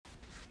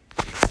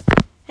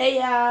Hey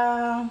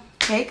y'all.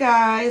 Hey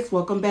guys,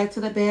 welcome back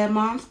to the Bad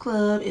Moms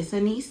Club. It's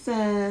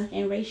Anissa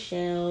and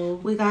Rachel.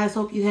 We guys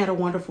hope you had a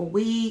wonderful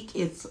week.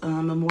 It's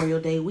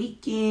Memorial Day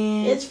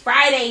weekend. It's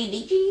Friday,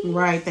 DG.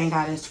 Right, thank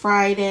God it's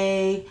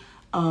Friday.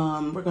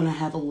 We're gonna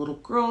have a little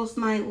girls'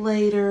 night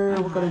later.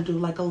 We're gonna do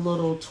like a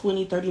little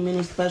 20-30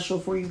 minute special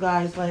for you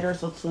guys later.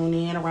 So tune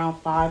in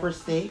around 5 or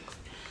 6.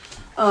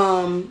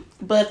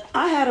 But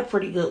I had a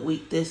pretty good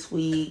week this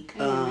week.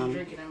 I ain't been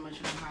drinking that much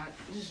of hot.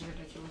 This is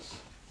ridiculous.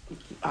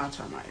 I'll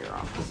turn my ear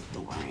off because of the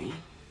rain.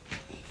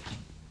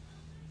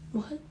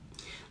 What?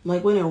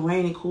 Like when it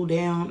rain and cool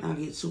down, I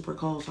get super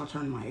cold, so I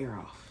turn my ear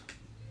off.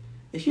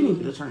 If you need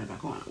me to turn it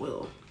back on, I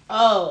will.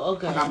 Oh,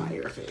 okay. I got my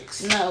ear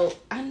fixed. No,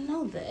 I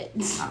know that.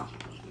 Oh,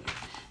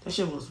 that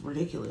shit was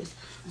ridiculous.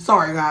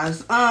 Sorry,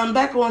 guys.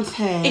 Back on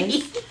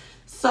task.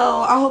 So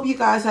I hope you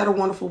guys had a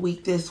wonderful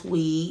week this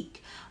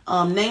week.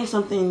 Name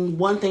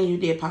one thing you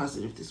did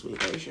positive this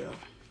week, Rachel.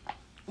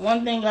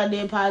 One thing I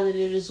did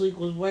positive this week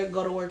was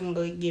go to work and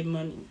go get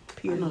money.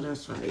 Period. I know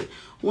that's right.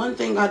 One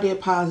thing I did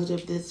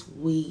positive this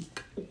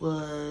week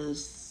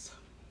was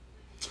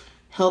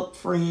help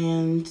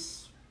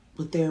friends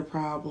with their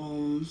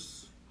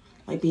problems.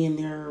 Like being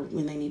there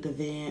when they need to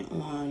vent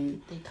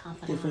on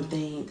different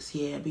things.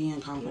 Yeah,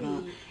 being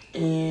confident.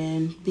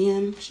 And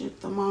being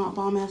the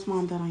bomb-ass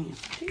mom that I am.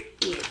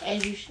 Yeah,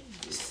 as you should.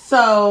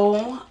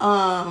 So,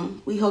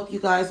 we hope you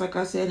guys, like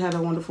I said, had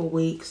a wonderful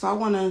week. So I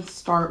want to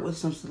start with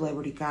some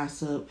celebrity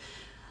gossip.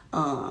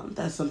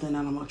 That's something that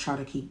I'm going to try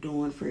to keep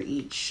doing for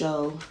each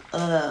show.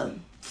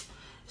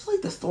 It's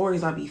like the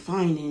stories I be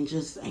finding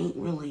just ain't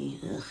really,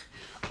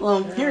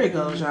 Well, here it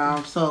goes,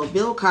 y'all. So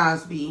Bill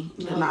Cosby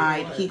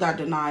he got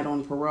denied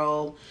on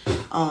parole.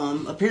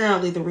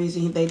 Apparently the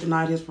reason they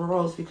denied his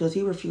parole is because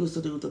he refused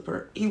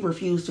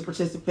to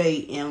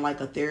participate in like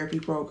a therapy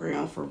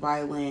program for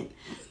violent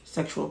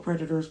sexual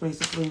predators,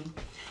 basically.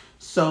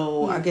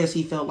 So I guess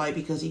he felt like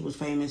because he was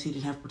famous, he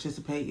didn't have to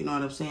participate, you know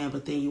what I'm saying?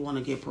 But then you want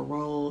to get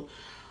paroled.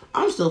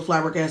 I'm still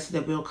flabbergasted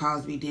that Bill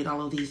Cosby did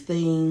all of these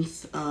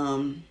things.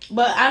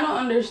 But I don't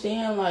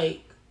understand,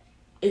 like,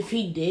 if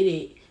he did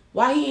it,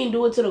 why he didn't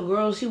do it to the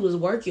girls he was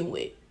working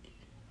with?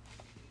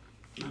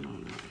 I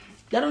don't know.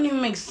 That don't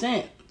even make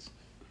sense.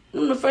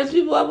 Them the first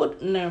people I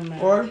would... Never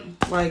mind. Or,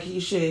 like,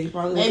 he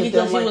probably maybe looked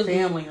at them he like was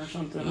family or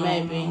something.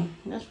 Maybe.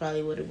 That's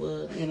probably what it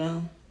was. You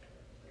know?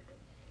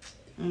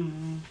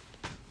 Mm-hmm.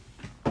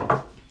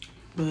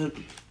 But...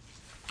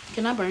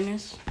 Can I burn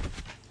this?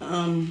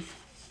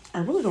 I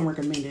really don't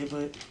recommend it,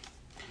 but...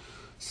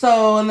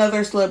 So,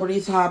 another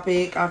celebrity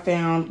topic I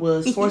found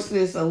was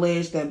sources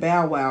alleged that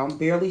Bow Wow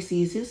barely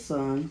sees his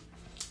son.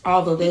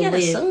 Although they live...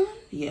 a son?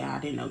 Yeah, I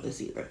didn't know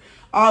this either.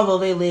 Although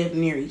they live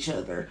near each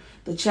other.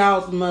 The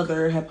child's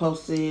mother had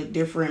posted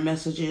different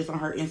messages on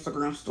her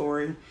Instagram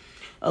story,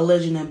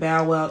 alleging that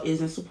Bow Wow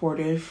isn't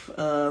supportive,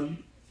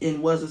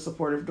 and wasn't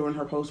supportive during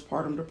her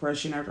postpartum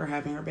depression after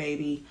having her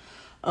baby.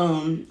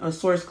 A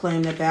source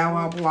claimed that Bow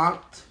Wow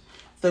blocked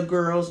the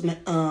girl's...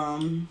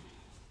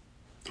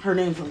 her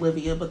name's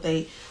Olivia, but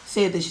they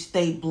said that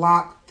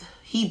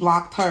he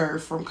blocked her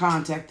from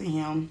contacting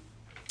him.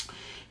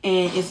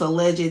 And it's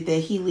alleged that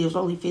he lives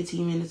only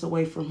 15 minutes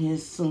away from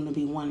his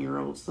soon-to-be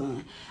 1-year-old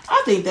son.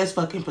 I think that's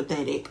fucking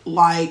pathetic.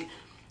 Like,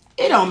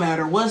 it don't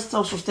matter what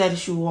social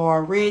status you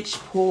are, rich,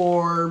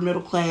 poor,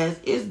 middle class,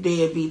 it's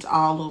deadbeats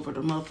all over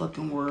the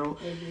motherfucking world.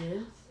 It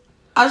is.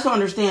 I just don't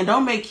understand.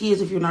 Don't make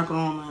kids if you're not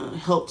going to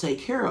help take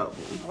care of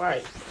them.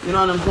 Right. You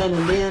know what I'm saying?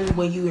 And then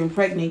when you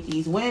impregnate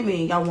these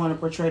women, y'all want to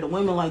portray the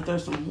women like they're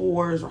some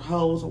whores or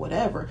hoes or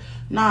whatever.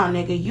 Nah,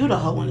 nigga, you the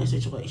hoe in this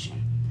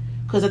situation.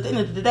 Because at the end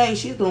of the day,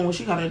 she's doing what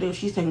she got to do.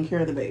 She's taking care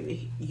of the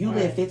baby. You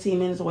live 15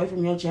 minutes away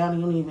from your child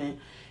and you don't even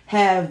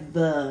have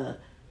the...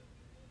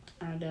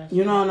 audacity.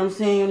 You know what I'm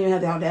saying? You don't even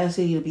have the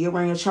audacity to be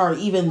around your child.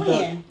 Even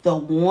the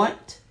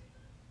want...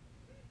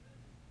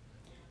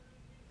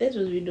 They're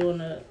supposed to be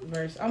doing a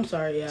verse. I'm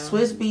sorry, y'all.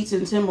 Swizz Beatz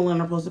and Timbaland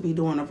are supposed to be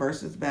doing a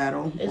versus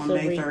battle on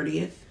May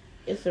 30th.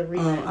 It's a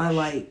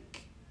rematch.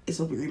 It's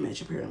a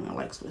rematch, apparently. I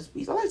like Swizz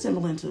Beatz. I like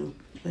Timbaland, too.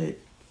 But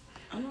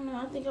I don't know.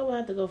 I think I would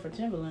have to go for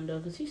Timbaland, though,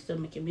 because he's still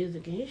making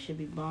music, and his should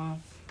be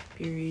bomb.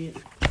 Period.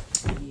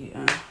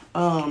 Yeah.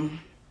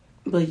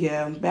 But,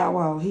 yeah, Bow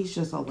Wow, he's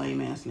just a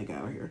lame-ass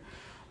nigga out here.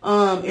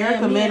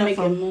 Erica Mena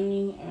from...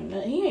 money.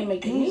 He ain't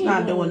making... He's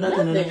not doing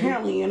nothing. And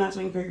apparently, you're not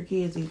taking care of your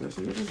kids either,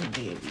 so you're just a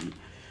deadbeat.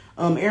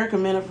 Erica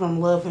Mena from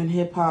Love and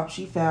Hip Hop,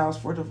 she files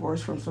for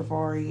divorce from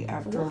Safaree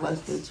after less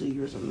than 2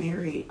 years of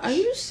marriage. Are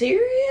you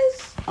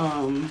serious? They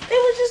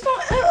was just on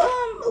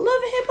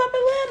Love and Hip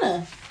Hop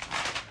Atlanta.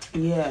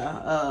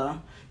 Yeah,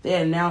 they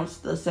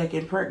announced the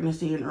second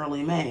pregnancy in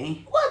early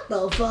May. What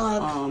the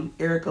fuck?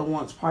 Erica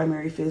wants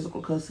primary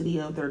physical custody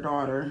of their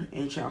daughter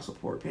and child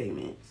support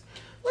payments.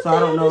 So I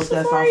don't know if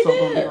that's also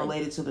going to be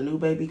related to the new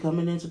baby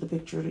coming into the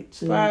picture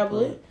too.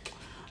 Probably.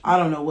 I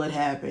don't know what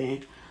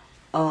happened.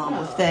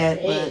 With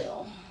that,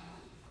 but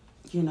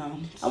you know,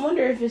 I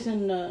wonder if it's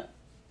in the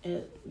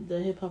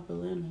Hip Hop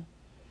Atlanta.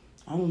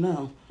 I don't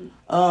know.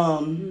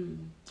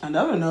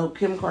 Another note: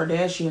 Kim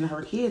Kardashian and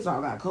her kids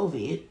all got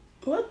COVID.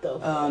 What the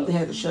fuck? They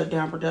had to shut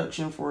down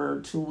production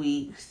for 2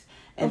 weeks.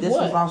 And Of this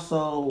what? was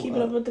also...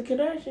 Keeping Up with the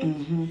Kardashians?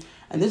 Mm-hmm.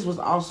 And this was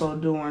also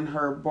during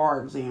her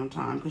bar exam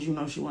time, because you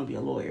know she want to be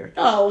a lawyer.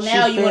 Oh,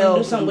 now you want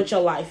to do something with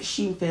your life.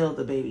 She failed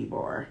the baby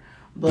bar.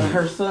 But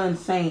her son,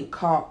 Saint,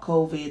 caught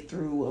COVID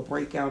through a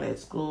breakout at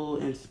school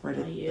and spread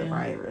the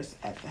virus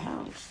at the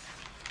house.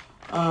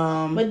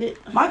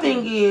 My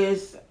thing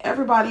is,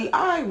 everybody,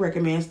 I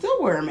recommend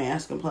still wear a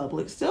mask in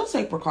public. Still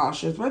take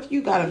precautions, whether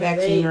you got a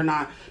vaccine or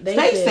not.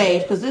 Stay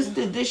safe, because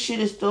this shit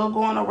is still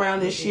going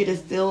around. This shit is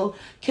still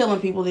killing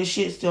people. This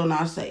shit's still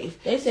not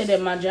safe. They said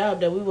at my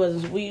job that we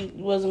wasn't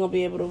gonna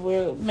be able to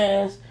wear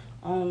masks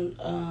on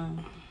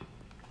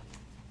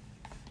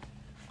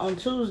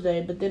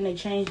Tuesday, but then they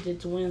changed it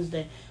to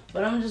Wednesday.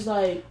 But I'm just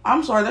like,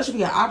 I'm sorry, that should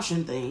be an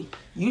option thing.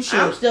 You should.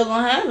 I'm still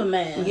gonna have a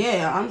mask.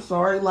 Yeah, I'm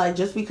sorry. Like,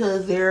 just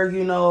because they're,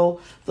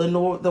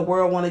 the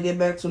world want to get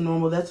back to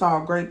normal, that's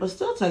all great. But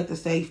still take the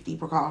safety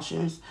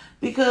precautions,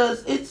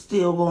 because it's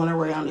still going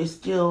around. It's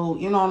still,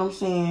 you know what I'm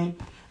saying,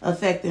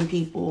 affecting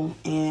people.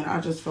 And I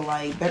just feel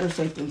like better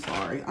safe than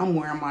sorry. I'm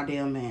wearing my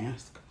damn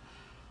mask.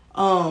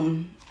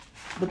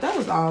 But that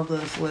was all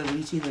the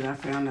celebrity tea that I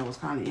found that was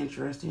kind of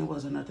interesting. It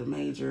wasn't nothing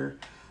major.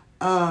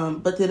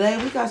 But today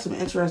we got some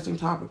interesting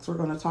topics we're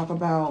going to talk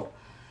about.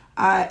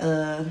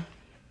 I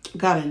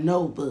got a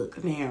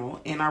notebook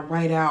now, and I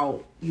write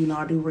out,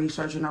 I do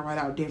research and I write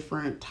out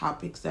different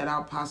topics that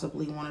I'll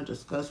possibly want to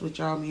discuss with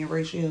y'all, me and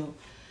Rachel.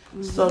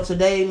 Mm-hmm. So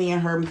today, me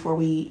and her, before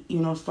we,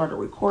 started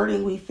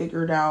recording, we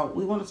figured out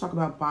we want to talk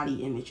about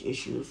body image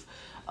issues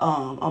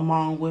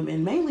among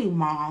women, mainly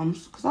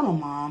moms, because I'm a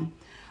mom.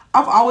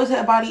 I've always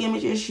had body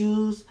image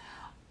issues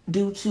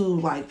due to,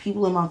 like,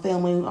 people in my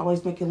family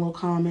always making little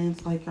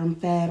comments, like, I'm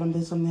fat, I'm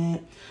this, I'm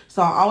that.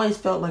 So I always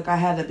felt like I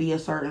had to be a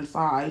certain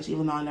size,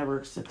 even though I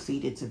never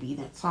succeeded to be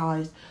that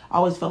size. I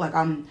always felt like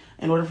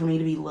in order for me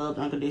to be loved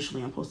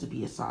unconditionally, I'm supposed to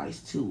be a size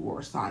 2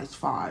 or a size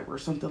 5 or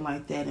something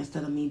like that,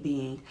 instead of me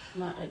being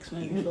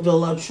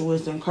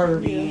voluptuous and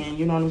curvy and,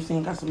 you know what I'm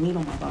saying, got some meat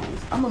on my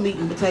bones. I'm a meat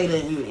and potato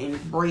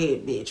and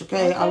bread bitch,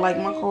 okay? I like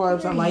my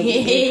carbs, I like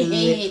it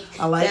good,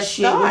 I like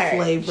shit with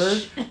flavor.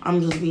 I'm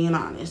just being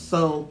honest.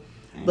 So...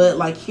 But,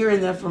 like, hearing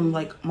that from,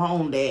 like, my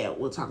own dad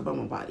will talk about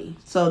my body.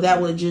 So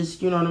that would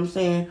just, you know what I'm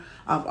saying?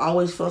 I've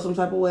always felt some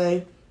type of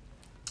way.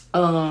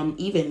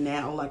 Even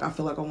now, like, I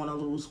feel like I want to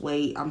lose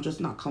weight. I'm just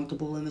not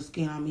comfortable in the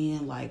skin I'm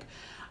in. Like,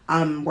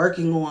 I'm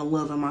working on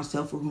loving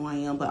myself for who I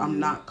am, but I'm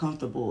not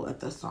comfortable at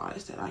the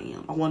size that I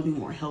am. I want to be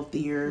more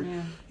healthier.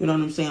 Yeah. You know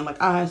what I'm saying?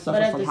 Like, I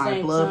suffer from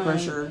high blood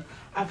pressure.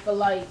 I feel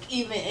like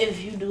even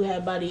if you do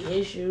have body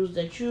issues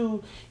that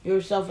you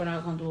yourself are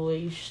not comfortable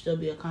with, you should still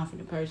be a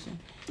confident person.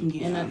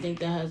 Yeah. And I think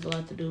that has a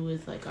lot to do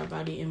with, like, our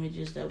body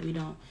images that we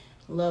don't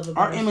love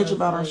about our image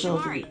about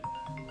ourselves.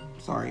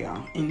 Sorry,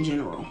 y'all. In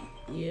general.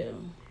 Yeah.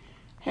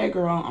 Hey,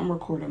 girl, I'm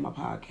recording my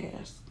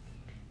podcast.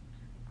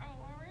 Oh,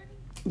 already?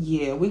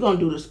 Yeah, we're gonna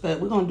do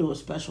a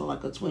special,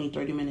 like a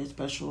 20-30 minute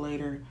special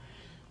later,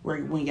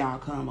 when y'all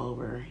come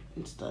over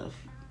and stuff.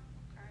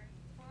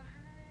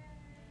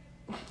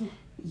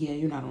 Yeah,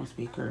 you're not on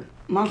speaker.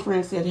 My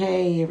friend said,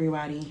 "Hey,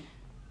 everybody."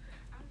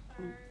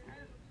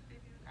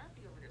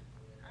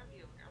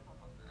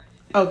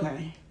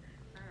 Okay.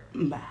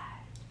 Bye.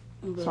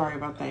 But, sorry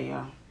about that,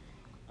 y'all.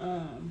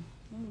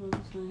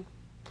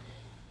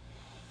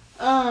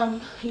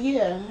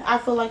 Yeah, I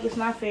feel like it's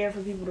not fair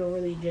for people to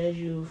really judge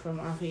you from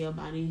off of your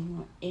body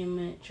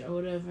image or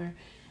whatever,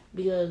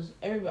 because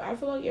I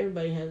feel like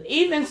everybody has,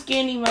 even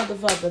skinny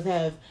motherfuckers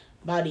have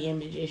body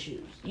image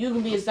issues. You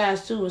can be a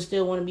size 2 and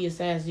still want to be a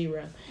size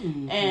 0.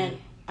 Mm-hmm. And,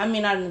 I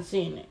mean, I didn't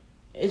see it.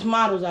 It's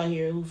models out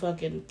here who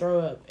fucking throw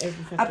up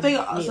every fucking I think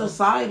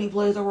society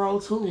plays a role,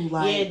 too.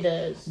 Like, yeah, it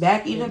does.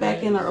 Back in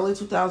the early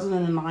 2000s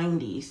and the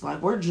 90s.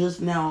 Like, we're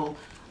just now...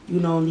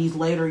 in these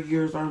later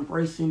years are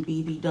embracing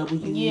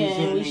BBWs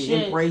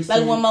and embracing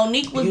like when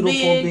Monique was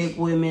beautiful big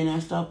women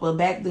and stuff. But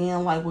back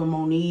then, like when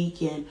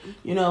Monique and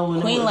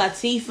when Queen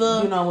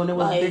Latifah, when there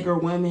was bigger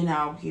women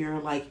out here,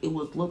 like it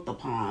was looked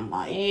upon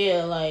like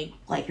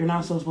you're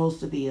not so supposed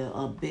to be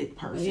a big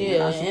person.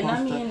 Yeah, and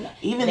I mean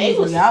even these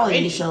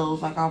reality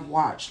shows like I've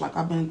watched, like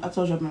I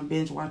told you I've been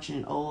binge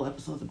watching old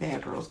episodes of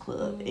Bad Girls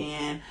Club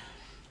and.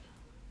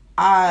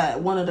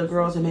 One of the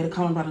girls had made a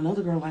comment about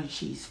another girl like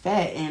she's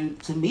fat, and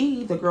to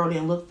me the girl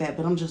didn't look fat,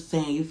 but I'm just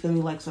saying, you feel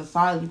me, like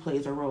society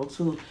plays a role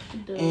too,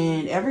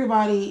 and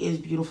everybody is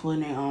beautiful in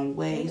their own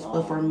ways,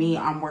 but for me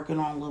I'm working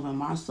on loving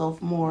myself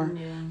more.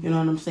 You know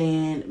what I'm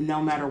saying,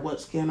 no matter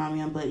what skin I'm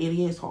in, but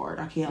it is hard,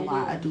 I can't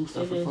lie. I do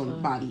suffer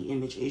from body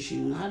image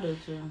issues. I do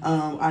too.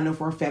 I know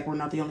for a fact we're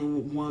not the only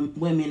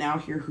women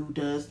out here who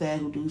does that,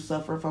 who do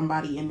suffer from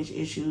body image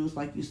issues.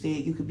 Like you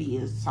said, you could be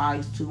a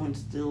size 2 and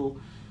still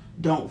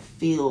don't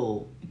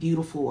feel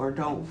beautiful or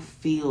don't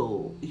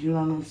feel, you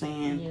know what I'm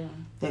saying,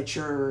 that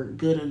you're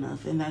good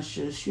enough. And that's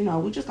just,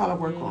 we just gotta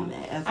work on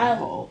that as a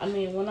whole. I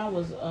mean, when I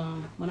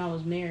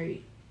was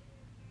married,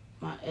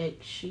 my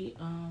ex, she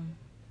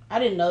I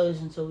didn't know this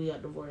until we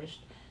got divorced,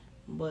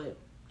 but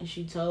and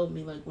she told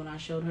me, like, when I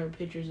showed her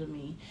pictures of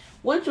me,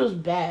 which was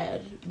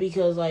bad,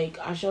 because, like,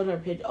 I showed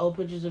her old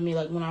pictures of me,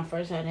 like, when I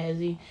first had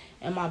Hezzy,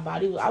 and my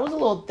body, I was a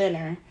little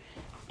thinner,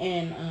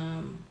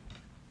 and,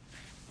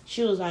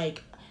 she was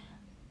like,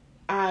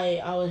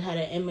 I always had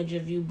an image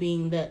of you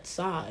being that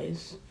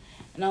size,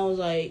 and I was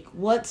like,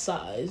 what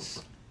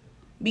size?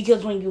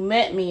 Because when you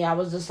met me, I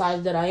was the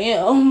size that I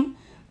am,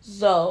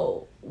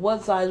 so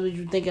what size was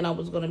you thinking I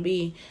was going to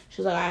be?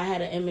 She was like, I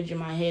had an image in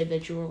my head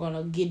that you were going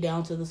to get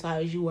down to the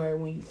size you were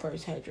when you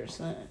first had your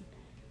son.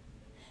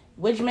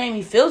 Which made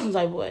me feel some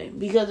type of way.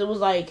 Because it was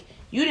like,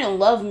 you didn't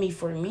love me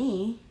for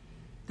me.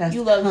 That's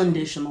you love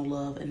conditional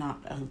love and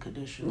not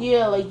unconditional.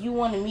 Yeah, love. like you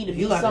wanted me to be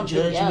you gotta something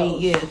judge else.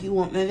 me, yeah. If you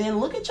want, and then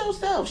look at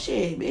yourself,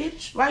 shit,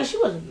 bitch. Right,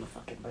 she wasn't the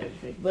fucking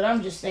perfect. But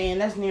I'm just saying,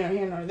 that's neither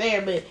here nor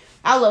there. But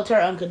I loved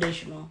her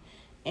unconditional.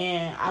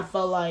 And I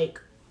felt like,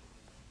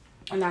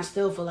 and I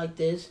still feel like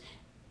this,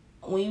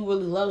 when you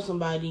really love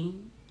somebody,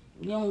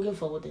 you don't give a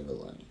fuck what they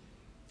look like.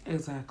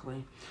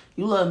 Exactly.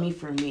 You love me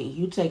for me.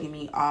 You taking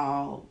me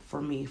all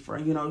for me. For,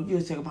 you know, you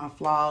accept my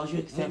flaws. You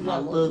accept my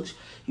looks.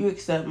 You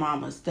accept my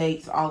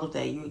mistakes. All of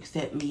that. You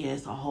accept me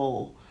as a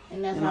whole.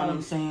 And that's you know what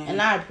I'm saying?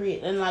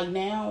 And like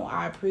now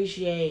I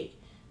appreciate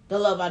the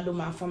love I do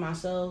for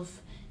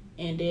myself,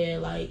 and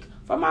then like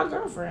for my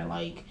girlfriend.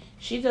 Like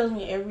she tells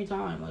me every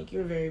time, like,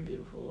 you're very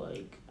beautiful.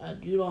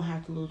 Like you don't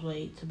have to lose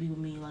weight to be with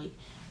me. Like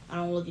I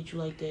don't look at you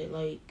like that.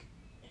 Like.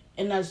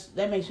 And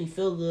that makes me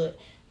feel good,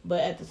 but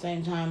at the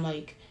same time,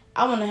 like,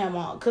 I want to have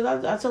cause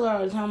I tell her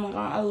all the time, like,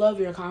 I love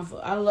your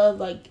I love,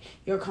 like,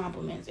 your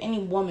compliments. Any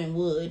woman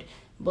would,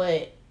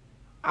 but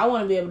I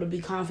want to be able to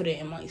be confident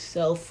in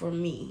myself for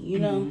me, you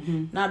know?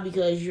 Mm-hmm. Not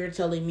because you're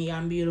telling me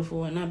I'm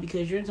beautiful, and not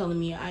because you're telling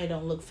me I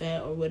don't look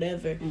fat or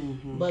whatever,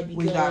 but because...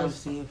 we gotta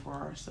see it for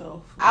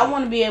ourselves. I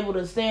want to be able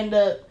to stand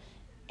up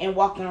and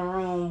walk in a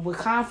room with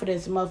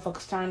confidence, and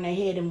motherfuckers turn their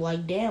head and be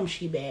like, damn,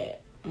 she bad.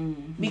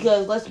 Mm-hmm.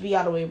 Because let's be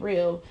all the way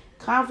real,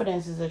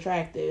 confidence is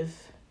attractive,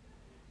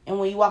 and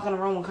when you walk in a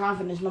room with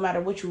confidence, no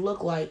matter what you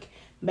look like,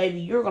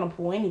 baby, you're gonna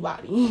pull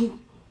anybody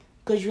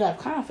because you have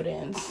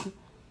confidence.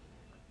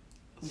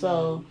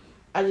 So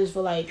I just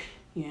feel like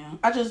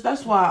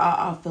that's why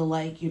I feel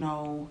like, you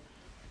know,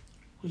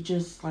 we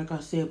just, like I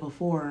said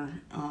before,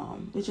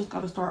 we just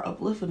gotta start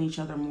uplifting each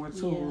other more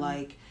too.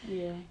 Like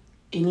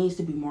it needs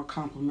to be more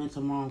compliments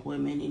among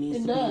women. It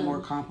needs to be more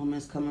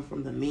compliments coming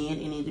from the men.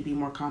 It needs to be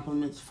more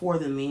compliments for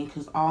the men,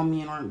 because all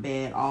men aren't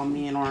bad. All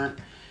men aren't,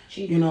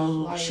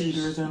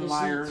 cheaters and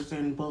liars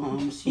and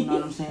bums. You know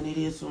what I'm saying? It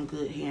is some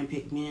good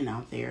hand-picked men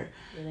out there.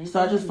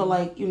 So I just feel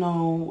like, you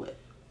know,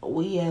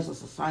 we as a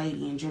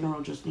society in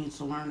general just need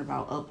to learn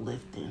about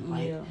uplifting.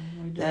 Like,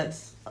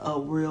 that's a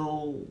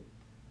real,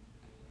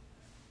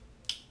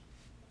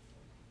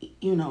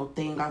 you know,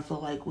 thing I feel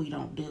like we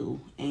don't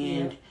do.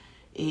 And...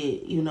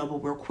 it, you know, but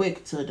we're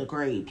quick to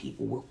degrade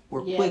people.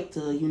 We're quick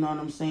to, you know what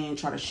I'm saying,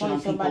 try to shit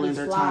on people in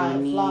their time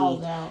of need.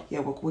 Yeah,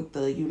 we're quick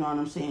to, you know what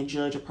I'm saying,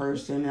 judge a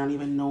person, not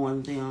even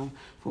knowing them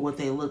for what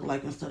they look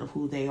like instead of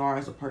who they are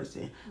as a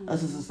person.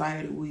 As a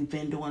society, we've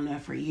been doing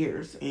that for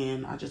years,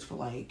 and I just feel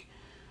like,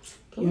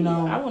 you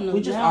know, we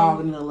just all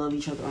need to love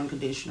each other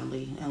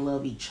unconditionally and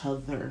love each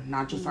other,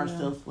 not just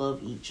ourselves,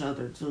 love each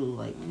other too.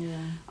 Like,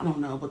 I don't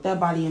know, but that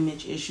body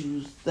image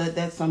issues,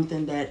 that's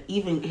something that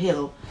even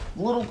little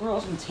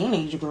girls and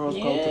teenage girls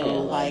go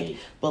through. Like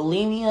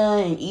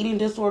bulimia and eating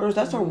disorders,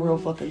 that's a real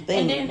fucking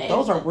thing.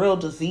 Those are real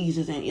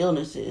diseases and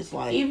illnesses.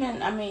 Like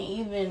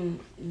even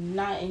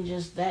not in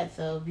just that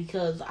though,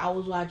 because I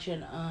was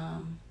watching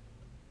what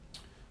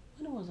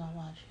was I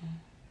watching?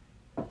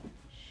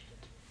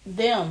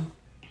 Them.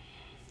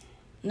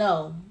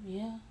 No,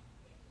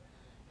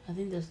 I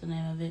think that's the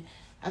name of it.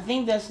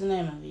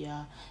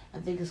 Y'all. I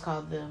think it's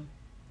called Them.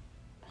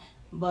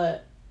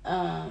 But,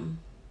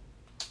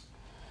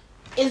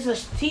 it's a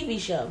TV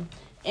show.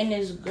 And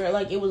this girl,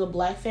 like, it was a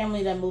black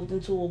family that moved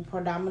into a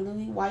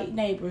predominantly white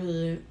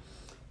neighborhood.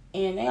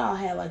 And they all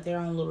had, like, their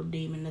own little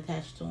demon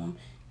attached to them.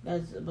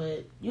 But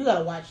you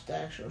gotta watch the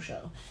actual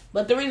show.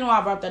 But the reason why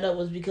I brought that up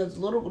was because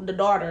the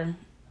daughter,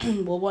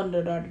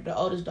 the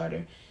oldest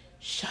daughter,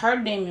 her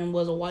demon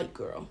was a white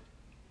girl.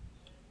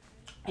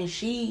 And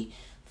she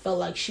felt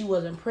like she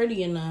wasn't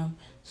pretty enough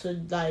to,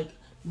 like,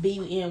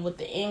 be in with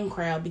the in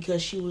crowd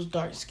because she was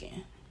dark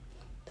skinned.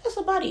 That's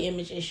a body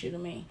image issue to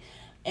me.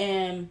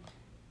 And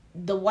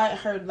the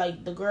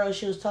girl,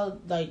 she was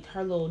telling, like,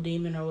 her little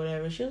demon or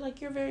whatever, she was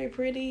like, you're very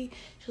pretty.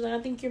 She was like,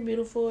 I think you're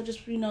beautiful.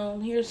 Just, you know,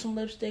 here's some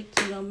lipstick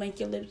to, you know, make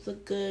your lips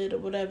look good or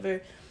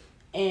whatever.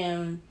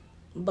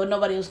 But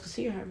nobody else could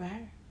see her but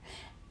her.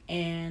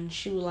 And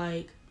she was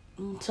like,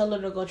 tell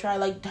her to go try.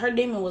 Like, her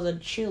demon was a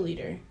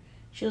cheerleader.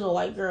 She was a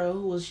white girl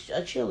who was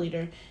a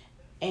cheerleader.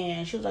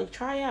 And she was like,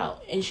 try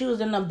out. And she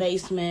was in the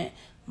basement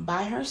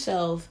by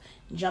herself,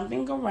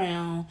 jumping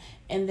around.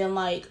 And then,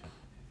 like,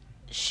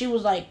 she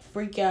was, like,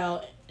 freaked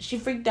out. She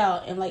freaked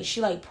out and, like, she,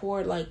 like,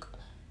 poured, like,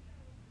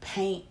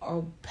 paint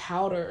or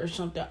powder or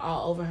something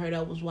all over her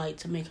that was white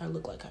to make her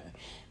look like her.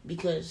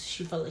 Because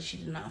she felt like she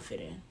did not fit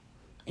in.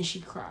 And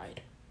she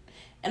cried.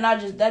 And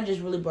that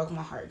just really broke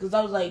my heart. Because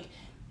I was like,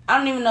 I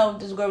don't even know if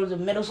this girl was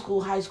in middle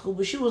school, high school,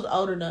 but she was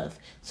old enough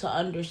to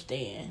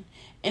understand.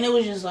 And it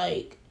was just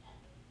like,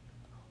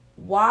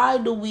 why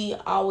do we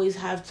always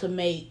have to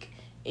make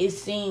it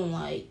seem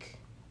like,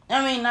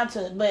 I mean, not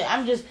to, but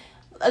I'm just,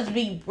 let's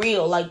be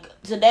real.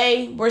 Like,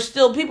 today,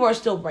 people are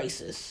still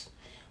racist.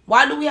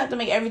 Why do we have to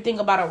make everything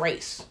about a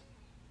race?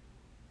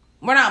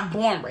 We're not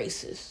born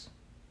racist.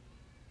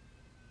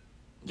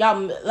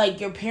 Y'all,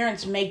 like, your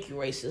parents make you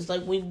racist.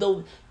 Like,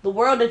 the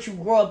world that you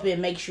grow up in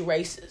makes you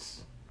racist.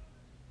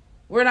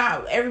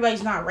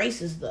 Everybody's not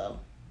racist, though.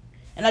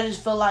 And I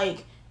just feel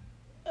like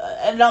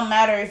it don't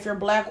matter if you're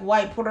black,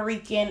 white, Puerto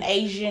Rican,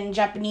 Asian,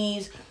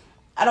 Japanese,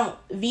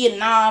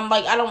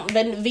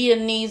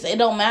 Vietnamese, it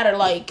don't matter.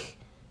 Like,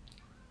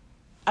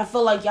 I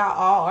feel like y'all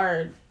all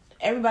are,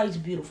 everybody's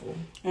beautiful.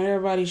 And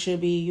everybody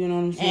should be, you know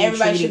what I'm saying? And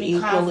everybody should be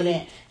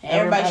confident. And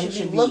everybody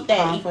should be looked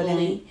at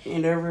equally.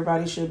 And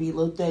everybody should be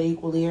looked at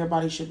equally.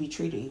 Everybody should be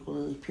treated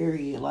equally,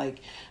 period. Like,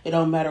 it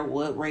don't matter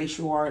what race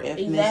you are,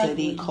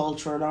 ethnicity,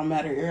 culture, it don't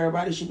matter.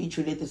 Everybody should be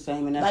treated the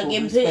same. And that's like,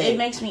 what it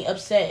makes me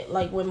upset.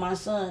 Like, when my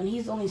son,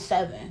 he's only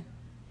 7.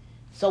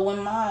 So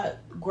when my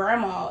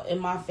grandma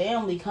and my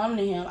family come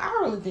to him, I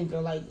really think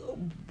they're, like,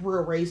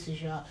 real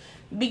racist, y'all.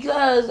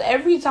 Because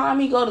every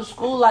time he go to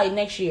school, like,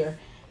 next year,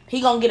 he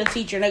gonna get a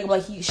teacher and they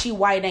gonna be like, she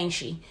white, ain't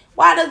she?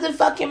 Why does it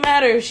fucking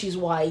matter if she's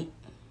white?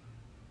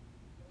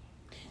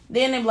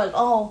 Then they be like,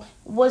 oh,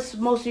 what's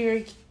most of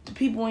the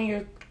people in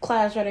your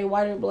class, are they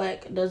white or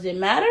black? Does it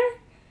matter?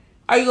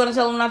 Are you gonna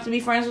tell them not to be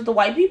friends with the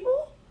white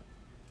people?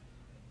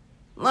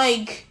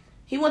 Like,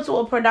 he went to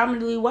a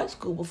predominantly white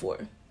school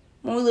before.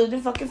 When we lived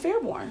in fucking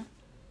Fairborn.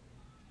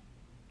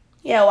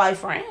 He had white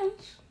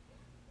friends.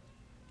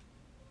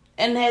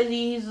 And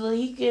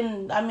he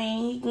can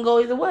go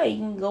either way. He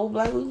can go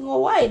black, he can go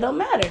white. It don't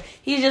matter.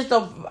 He's just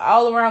a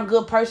all-around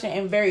good person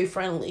and very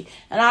friendly.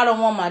 And I don't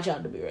want my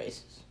child to be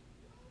racist.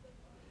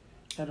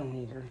 I don't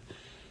either.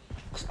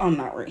 I'm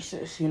not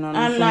racist, you know what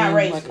I'm saying? I'm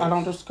not racist. Like, I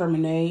don't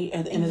discriminate.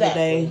 At the end of the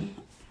day,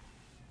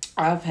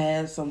 I've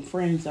had some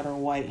friends that are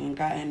white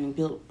and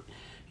built,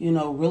 you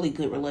know, really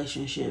good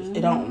relationships. Mm-hmm.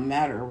 It don't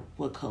matter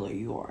what color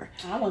you are.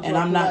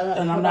 I'm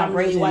not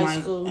raising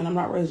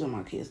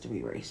my kids to be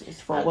racist.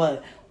 For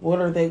what? What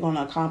are they going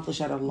to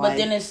accomplish out of life? But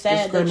then it's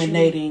sad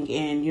discriminating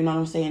and, you know what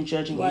I'm saying,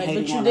 judging and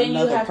hating on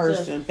another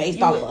person based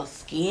off of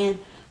skin,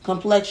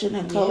 complexion,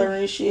 and color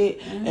and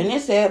shit. Mm-hmm. And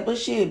it's sad, but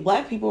shit,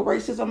 black people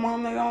racism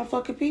on their own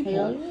fucking people.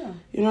 Hell yeah.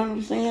 You know what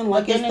I'm saying?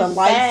 Like, it's the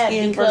light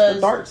skin versus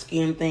the dark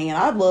skin thing. And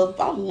I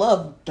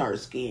love dark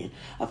skin.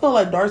 I feel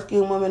like dark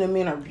skinned women and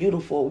men are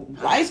beautiful.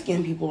 Light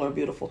skinned people are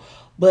beautiful.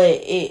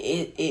 But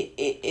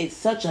it's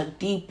such a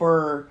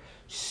deeper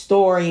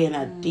story and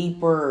a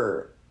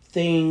deeper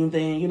thing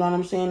than, you know what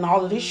I'm saying?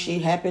 All of this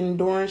shit happened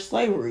during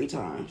slavery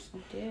times.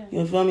 Yeah.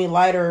 You feel me?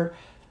 Lighter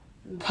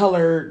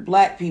colored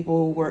black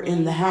people were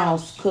in the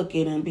house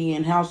cooking and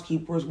being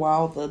housekeepers,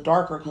 while the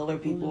darker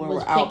colored people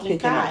were out picking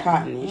their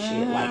cotton and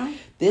shit. Like,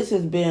 this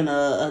has been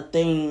a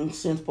thing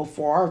since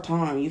before our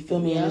time. You feel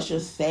me? And it's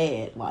just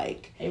sad.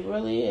 Like, it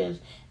really is.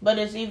 But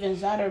it's even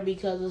sadder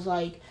because it's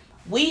like,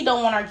 we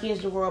don't want our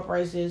kids to grow up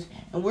racist,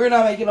 and we're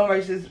not making them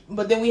racist,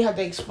 but then we have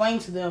to explain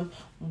to them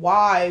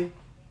why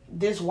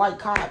this white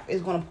cop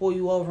is going to pull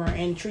you over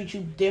and treat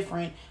you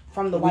different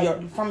from your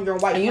white friend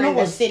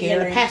that's sitting in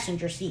the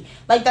passenger seat.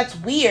 Like, that's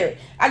weird.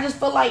 I just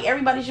feel like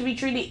everybody should be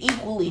treated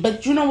equally.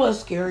 But you know what's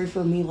scary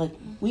for me? Like,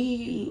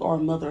 we are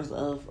mothers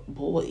of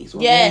boys.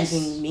 We're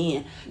raising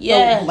men.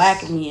 So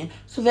black men.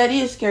 So that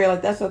is scary.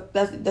 Like, that's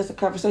a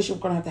conversation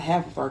we're gonna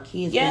have with our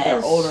kids when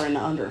they're older and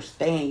to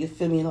understand. You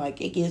feel me? Like,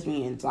 it gives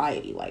me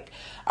anxiety. Like,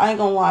 I ain't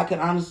gonna lie, I can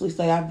honestly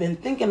say I've been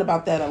thinking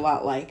about that a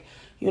lot. Like,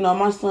 you know,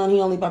 my son,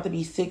 he only about to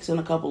be 6 in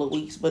a couple of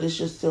weeks, but it's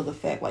just still the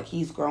fact, like,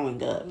 he's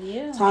growing up.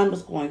 Yeah. Time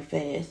is going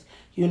fast.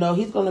 You know,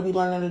 he's going to be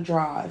learning to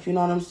drive. You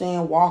know what I'm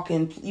saying?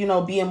 Walking, you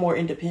know, being more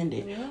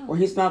independent. Yeah. Where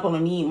he's not going to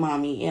need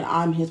mommy, and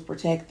I'm his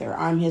protector.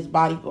 I'm his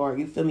bodyguard.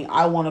 You feel me?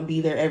 I want to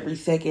be there every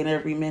second,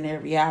 every minute,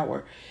 every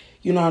hour.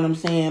 You know what I'm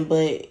saying?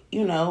 But,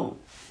 you know,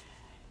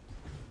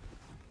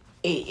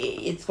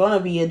 it's going to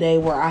be a day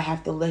where I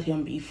have to let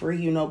him be free,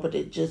 you know, but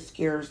it just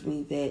scares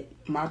me that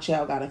my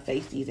child got to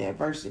face these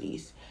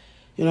adversities.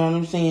 You know what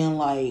I'm saying?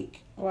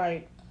 Like,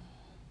 right.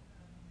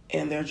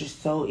 And they're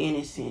just so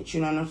innocent. You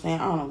know what I'm saying?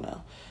 I don't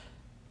know.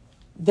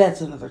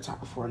 That's another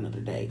topic for another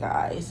day,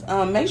 guys.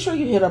 Make sure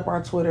you hit up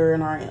our Twitter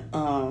and our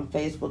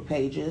Facebook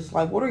pages.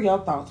 Like, what are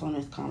y'all thoughts on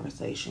this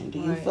conversation? Do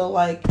you feel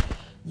like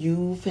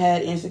you've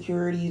had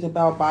insecurities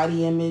about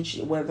body image,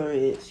 whether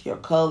it's your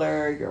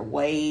color, your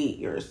weight,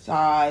 your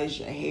size,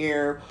 your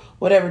hair,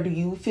 whatever? Do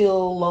you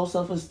feel low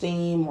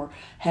self-esteem, or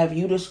have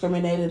you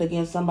discriminated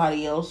against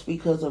somebody else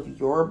because of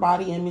your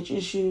body image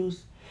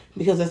issues?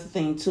 Because that's the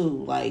thing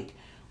too. Like,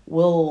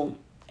 we'll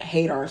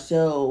hate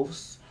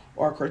ourselves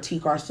or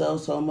critique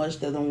ourselves so much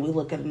that when we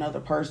look at another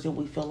person,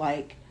 we feel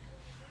like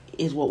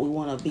is what we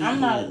want to be.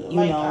 I'm not,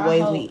 you know,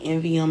 ways we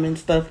envy them and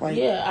stuff like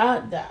that.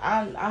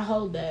 Yeah, I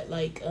hold that.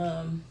 Like,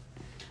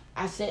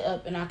 I sit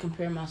up and I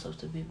compare myself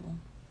to people.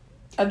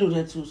 I do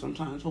that too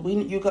sometimes, but we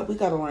got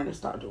to learn to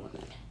start doing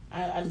that.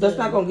 That's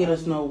not gonna get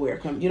us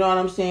nowhere. You know what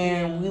I'm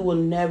saying? Yeah. We will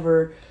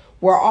never.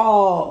 We're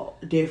all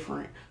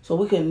different, so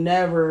we can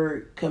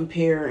never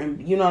compare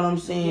and you know what I'm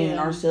saying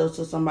ourselves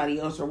to somebody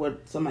else or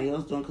what somebody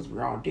else doing because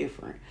we're all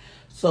different.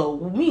 So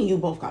me and you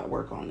both got to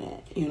work on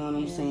that. You know what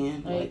I'm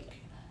saying? Like,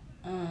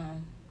 I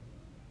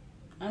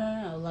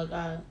don't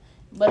know.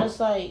 But it's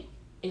like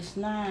it's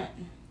not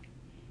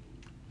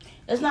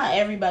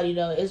everybody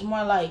though. It's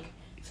more like.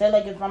 Say,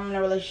 like, if I'm in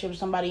a relationship with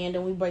somebody and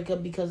then we break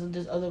up because of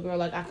this other girl,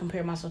 like, I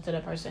compare myself to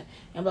that person.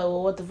 And, like,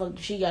 well, what the fuck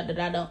does she got that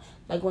I don't?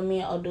 Like, when me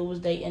and Odu was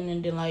dating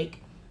and then, like,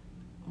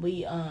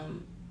 we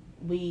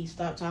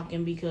stopped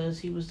talking because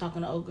he was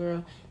talking to old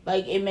girl.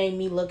 Like, it made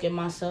me look at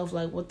myself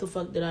like, what the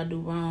fuck did I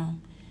do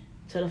wrong?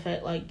 To the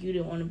fact, like, you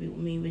didn't want to be with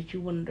me, but you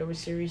wanted a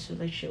serious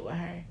relationship with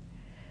her.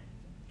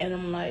 And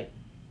I'm like,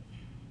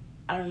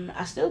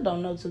 I still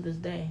don't know to this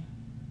day.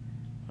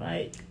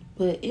 Like.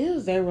 But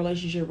is their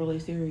relationship really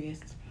serious?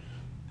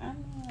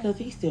 Because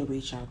he still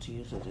reach out to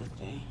you to this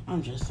day.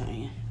 I'm just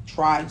saying.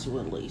 Try to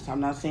at least.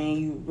 I'm not saying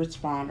you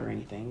respond or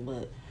anything,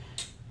 but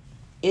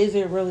is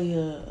it really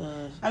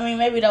a... I mean,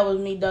 maybe that was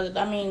me.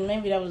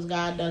 Maybe that was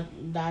God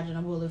dodging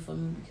a bullet for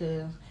me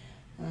because,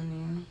 I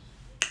mean,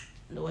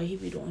 the way he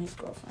be doing his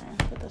girlfriend.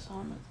 But that's all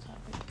another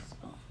topic.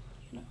 So,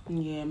 you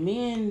know. Yeah,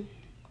 men...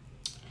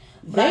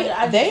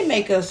 They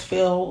make us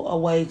feel a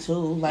way too,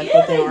 like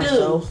within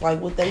ourselves,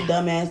 like with their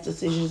dumbass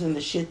decisions and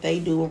the shit they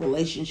do in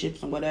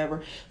relationships and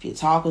whatever. If you're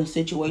talking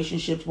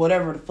situationships,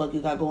 whatever the fuck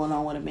you got going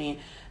on with a man,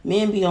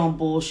 men be on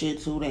bullshit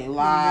too. They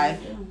lie,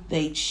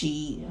 they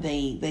cheat,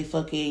 they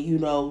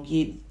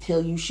fucking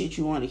tell you shit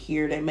you want to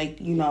hear. They make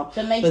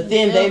but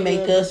then they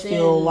make us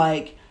feel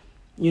like.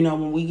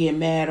 When we get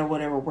mad or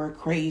whatever, we're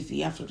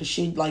crazy after the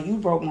shit. Like, you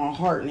broke my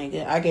heart,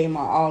 nigga. I gave my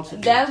all to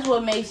you. That's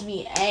what makes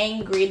me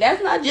angry.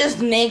 That's not just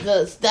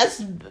niggas.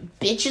 That's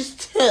bitches,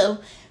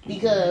 too.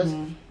 Because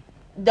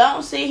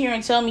don't sit here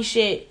and tell me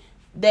shit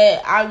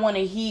that I want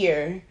to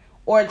hear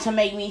or to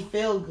make me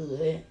feel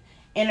good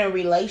in a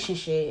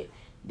relationship.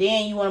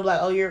 Then you want to be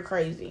like, oh, you're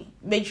crazy.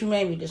 Bitch, you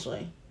made me this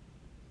way.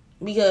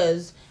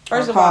 Because,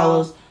 first of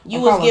all, you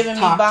was giving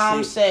me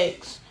bomb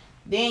sex.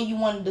 Then you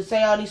wanted to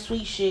say all these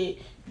sweet shit.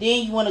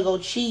 Then you want to go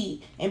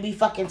cheat and be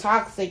fucking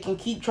toxic and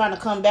keep trying to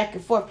come back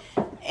and forth.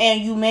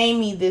 And you made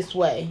me this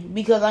way.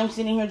 Because I'm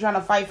sitting here trying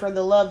to fight for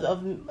the love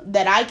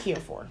that I care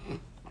for.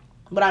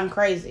 But I'm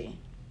crazy.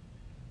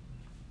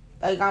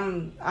 Like,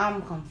 I'm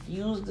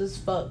confused as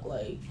fuck.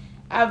 Like,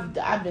 I've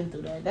been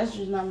through that. That's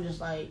just, I'm just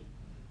like,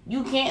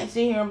 you can't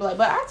sit here and be like,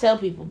 but I tell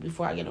people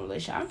before I get in a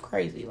relationship, I'm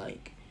crazy.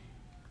 Like,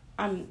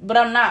 but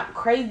I'm not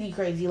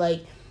crazy.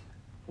 Like,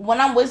 when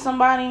I'm with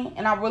somebody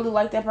and I really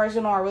like that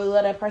person or I really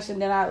love that person,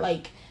 then I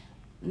like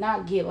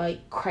not get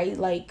like crazy,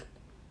 like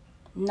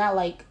not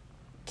like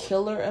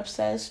killer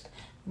obsessed,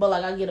 but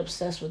like I get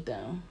obsessed with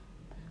them,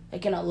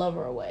 like in a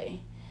lover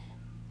way.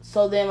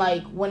 So then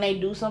like when they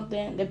do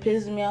something that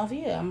pisses me off,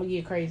 yeah, I'm gonna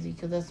get crazy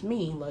because that's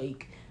me.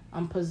 Like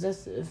I'm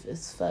possessive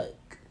as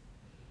fuck.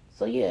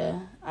 So yeah,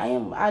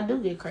 I do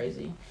get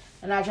crazy,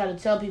 and I try to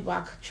tell people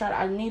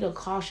I need a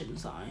caution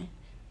sign.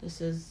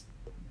 This is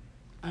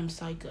I'm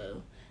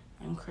psycho.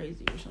 I'm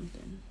crazy or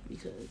something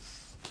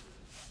because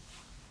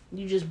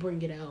you just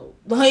bring it out.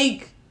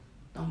 Like,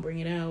 don't bring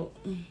it out.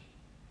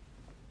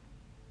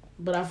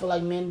 But I feel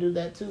like men do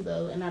that too,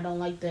 though, and I don't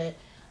like that.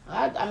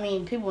 I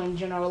mean, people in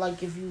general,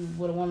 like if you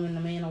with a woman, a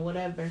man, or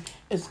whatever.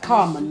 It's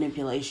called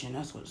manipulation.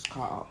 That's what it's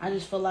called. I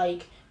just feel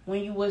like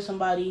when you with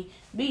somebody,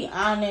 be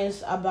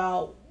honest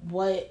about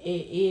what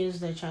it is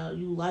that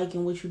you like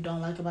and what you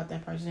don't like about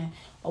that person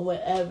or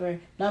whatever.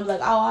 Don't be like,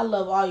 oh, I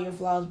love all your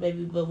flaws,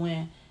 baby, but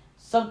when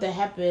something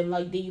happened,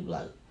 like, then you be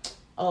like,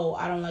 oh,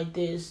 I don't like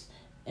this,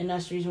 and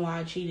that's the reason why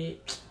I cheated.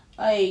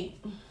 Like,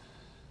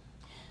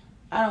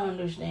 I don't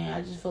understand.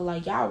 I just feel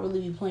like y'all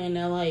really be playing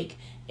that, like,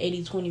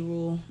 80-20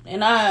 rule.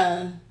 And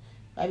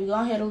baby, go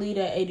ahead and leave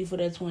that 80 for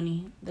that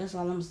 20. That's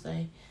all I'm gonna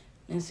say.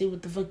 And see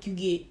what the fuck you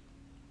get.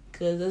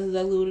 Because that's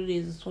exactly what it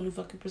is. It's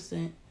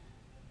 20%.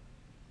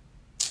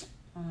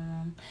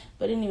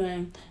 But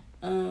anyway,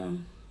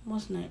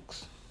 what's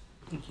next?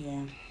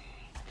 Yeah.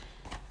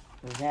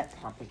 That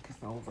topic is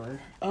over.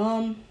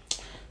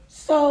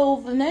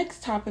 So the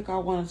next topic I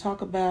want to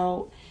talk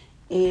about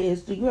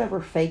is, do you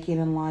ever fake it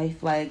in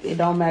life? Like, it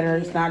don't matter.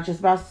 It's not just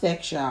about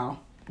sex, y'all.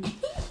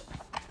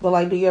 But,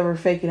 like, do you ever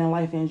fake it in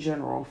life in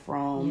general?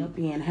 From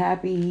being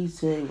happy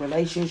to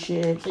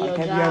relationships? To like,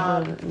 your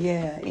have job. you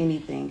ever,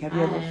 anything. Have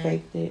you ever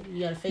faked it?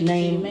 You gotta fake it till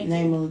you make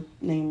it.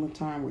 Name a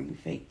time where you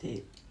faked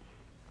it.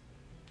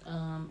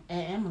 At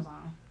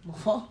Amazon.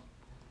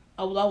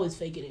 I was always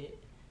faking it.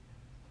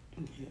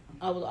 Yeah.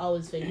 I was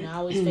always faking it. I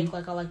always fake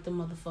like I like the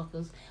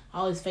motherfuckers. I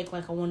always fake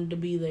like I wanted to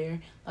be there.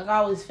 Like, I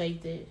always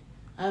faked it.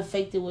 I had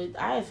faked it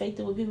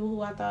with people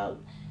who I thought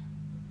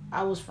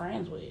I was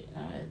friends with.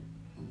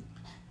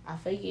 I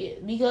fake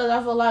it because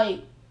I feel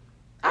like,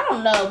 I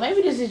don't know,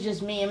 maybe this is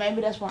just me and maybe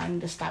that's why I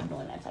need to stop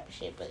doing that type of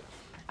shit, but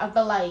I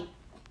feel like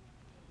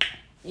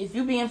if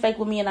you being fake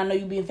with me and I know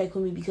you being fake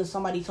with me because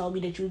somebody told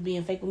me that you was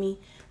being fake with me,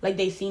 like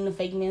they seen the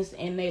fakeness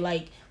and they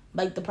like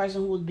like the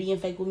person who was being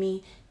fake with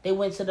me, they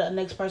went to the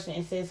next person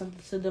and said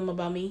something to them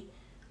about me,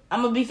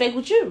 I'm gonna be fake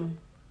with you.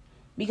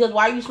 Because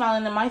why are you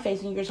smiling in my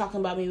face and you're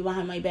talking about me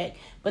behind my back?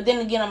 But then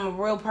again, I'm a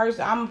real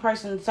person. I'm a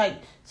person that's like,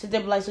 sit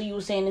there and be like, so you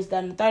were saying this,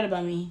 that, and the third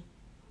about me.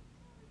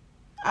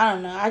 I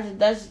don't know. I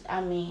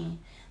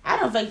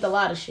done faked a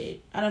lot of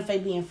shit. I done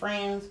faked being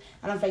friends.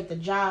 I done faked the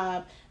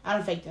job. I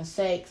done faked in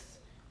sex.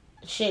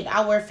 Shit,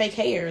 I wear fake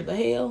hair. The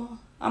hell?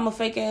 I'm a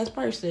fake ass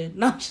person.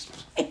 No, just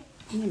playing.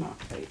 You're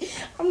not fake.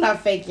 I'm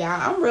not fake, y'all.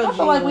 I'm real. I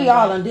feel like we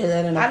all done did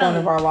that in the point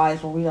of our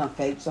lives where we done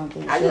fake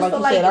something. I just like feel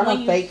you like said, I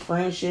done fake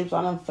friendships.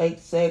 I done fake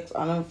sex.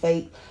 I done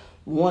fake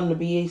wanting to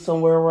be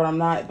somewhere where I'm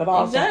not. But I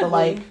also feel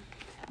like,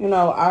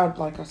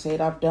 like I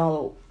said, I've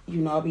dealt,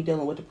 I'll be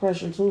dealing with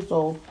depression too.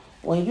 So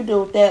when you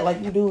deal with that,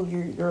 like you do,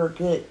 you're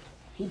good.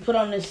 You put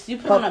on a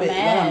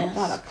mask.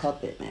 Not a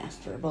puppet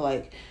master, but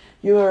like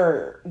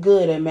you're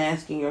good at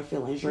masking your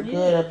feelings. You're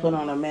good at putting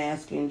on a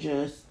mask and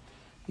just,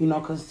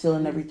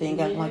 concealing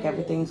everything, acting like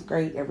everything's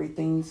great,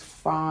 everything's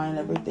fine,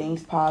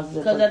 everything's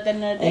positive. Because at the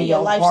end of the day,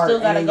 your life still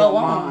gotta go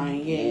on.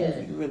 Yeah,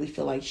 you really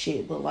feel like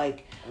shit, but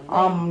like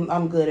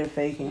I'm good at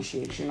faking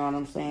shit. You know what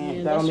I'm saying?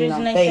 Yeah, that don't mean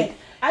I'm fake.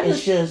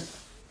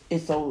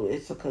 It's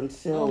a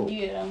concealed.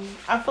 Yeah,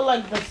 I feel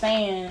like the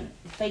saying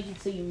 "fake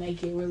it till you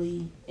make it"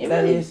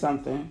 is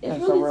something.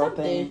 That's really a real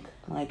something. thing.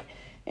 Like,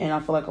 and I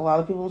feel like a lot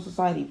of people in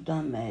society have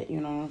done that. You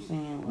know what I'm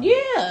saying? Like,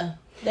 yeah,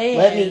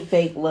 let me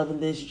fake loving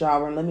this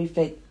job, or let me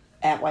fake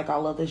act like I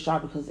love this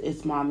job because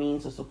it's my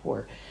means of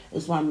support.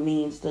 It's my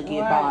means to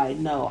get by.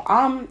 No,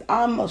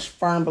 I'm a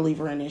firm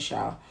believer in this,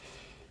 y'all.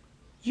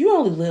 You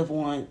only live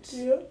once.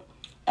 Yeah.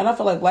 And I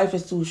feel like life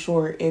is too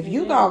short. If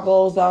you got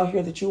goals out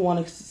here that you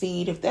want to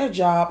succeed, if that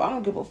job, I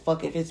don't give a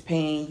fuck if it's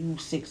paying you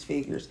 6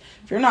 figures.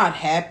 If you're not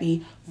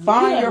happy,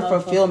 find your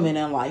fulfillment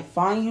in life.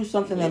 Find you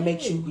something that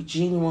makes you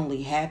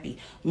genuinely happy.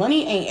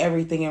 Money ain't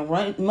everything,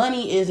 and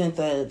money isn't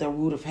the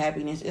root of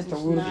happiness. It's the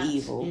root of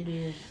evil. It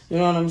is. You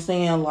know what I'm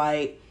saying?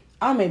 Like,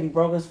 I may be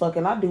broke as fuck,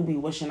 and I do be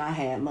wishing I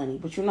had money.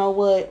 But you know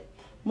what?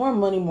 More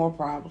money, more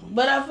problems.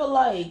 But I feel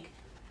like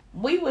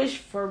we wish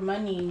for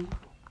money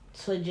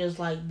to just,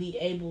 like, be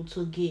able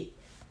to get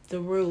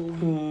through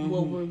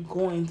what we're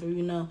going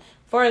through,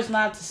 For us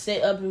not to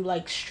sit up and be,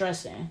 like,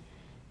 stressing.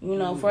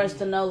 For us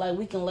to know, like,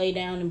 we can lay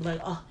down and be like,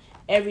 oh,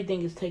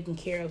 everything is taken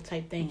care of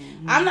type thing.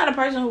 I'm not a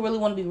person who really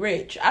want to be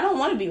rich. I don't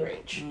want to be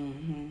rich.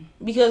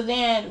 Because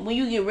then when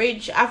you get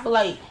rich, I feel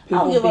like people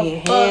I don't give a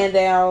fuck.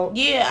 Handout.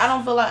 Yeah, I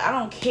don't feel like, I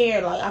don't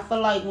care. Like, I feel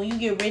like when you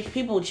get rich,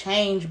 people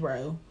change,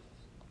 bro.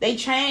 They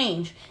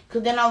change.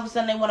 Because then all of a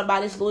sudden they want to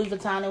buy this Louis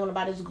Vuitton, they want to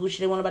buy this Gucci,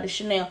 they want to buy this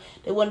Chanel.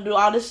 They want to do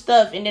all this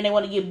stuff, and then they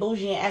want to get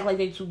bougie and act like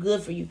they're too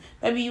good for you.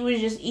 Maybe you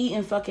was just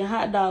eating fucking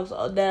hot dogs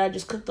that I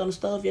just cooked on the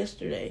stove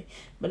yesterday.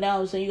 But now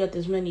all of a sudden you got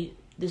this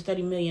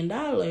 $30 million,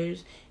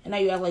 and now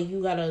you act like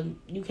you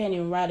can't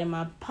even ride in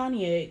my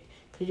Pontiac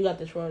because you got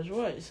this Rolls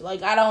Royce.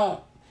 Like, I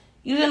don't,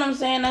 you know what I'm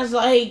saying? That's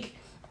like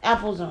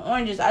apples and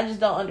oranges. I just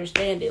don't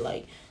understand it.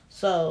 Like,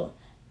 so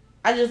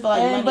I just feel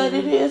like but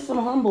it is some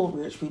humble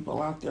rich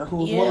people out there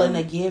who's willing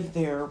to give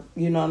their,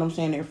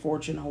 their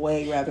fortune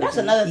away rather. That's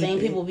another thing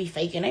people be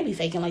faking. They be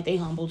faking like they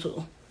humble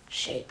too.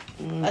 Shit.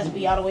 Let's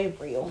be all the way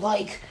real.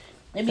 Like,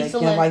 they be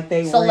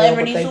celebrities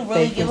who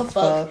really give a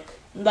fuck.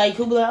 Like,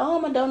 who be like, oh,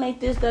 I'm gonna donate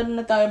this, that, and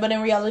the third. But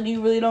in reality,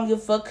 you really don't give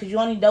a fuck because you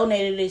only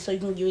donated it so you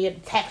can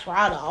get the tax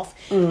write-off.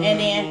 And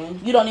then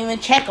you don't even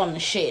check on the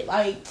shit.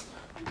 Like,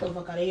 get the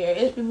fuck out of here.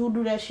 It's people who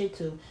do that shit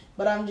too.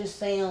 But I'm just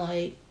saying,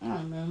 like, I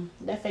don't know.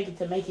 That fake it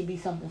to make it be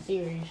something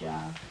serious,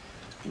 y'all.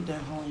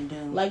 Definitely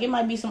do. Like, it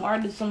might be some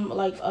artists, some,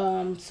 like,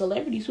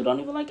 celebrities who don't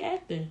even like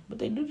acting. But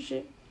they do the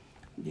shit.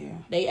 Yeah.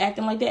 They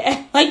acting like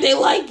they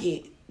like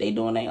it. They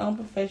doing their own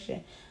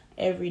profession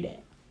every day.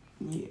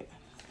 Yeah.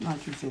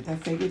 Like you said,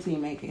 that fake it till you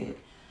make it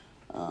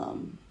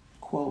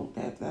quote,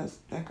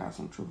 that got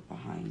some truth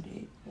behind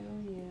it.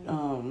 Hell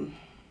yeah.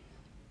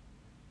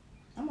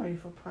 I'm ready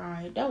for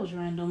Pride. That was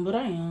random, but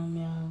I am,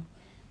 y'all.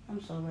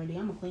 I'm so ready.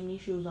 I'm going to clean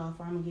these shoes off,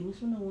 or I'm going to give me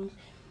some new ones.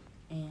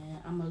 And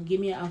I'm going to give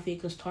me an outfit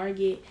because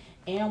Target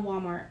and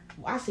Walmart,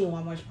 I seen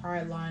Walmart's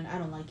Pride line. I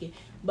don't like it.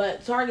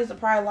 But Target's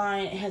Pride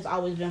line has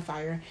always been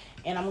fire.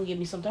 And I'm going to give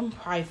me something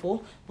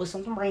prideful with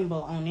something rainbow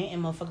on it.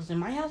 And motherfuckers in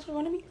my house are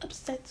going to be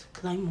upset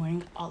because I'm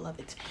wearing all of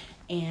it.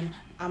 And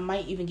I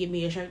might even get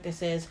me a shirt that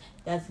says,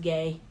 that's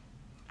gay.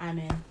 I'm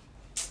in.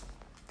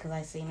 Because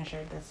I seen a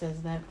shirt that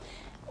says that.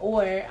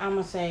 Or I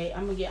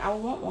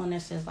want one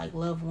that says, like,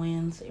 love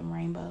wins in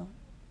rainbow.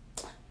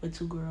 With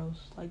 2 girls.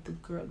 Like, the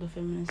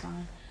feminine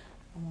sign.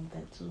 I want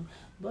that too.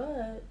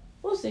 But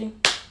we'll see.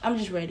 I'm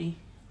just ready.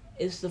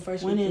 It's the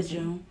first week of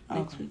June.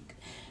 Next week.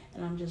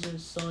 And I'm just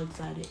so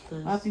excited.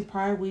 Happy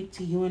Pride Week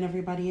to you and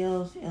everybody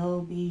else.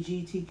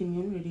 LBGT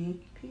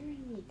community.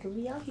 Period. Because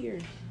we out here.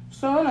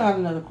 So I have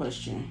another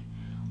question.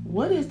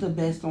 What is the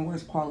best and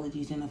worst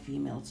qualities in a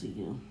female to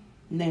you?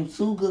 Name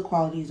 2 good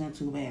qualities and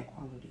 2 bad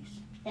qualities.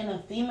 In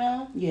a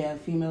female? Yeah,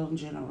 female in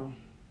general.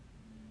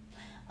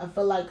 I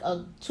feel like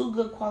 2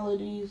 good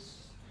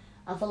qualities.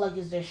 I feel like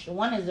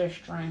one is their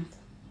strength.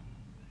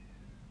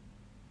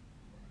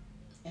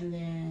 And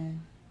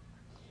then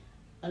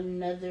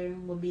Another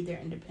would be their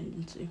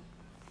independency.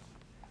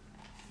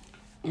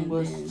 And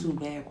what's two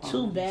bad qualities?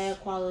 Two bad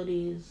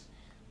qualities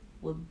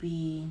would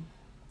be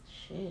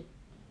shit.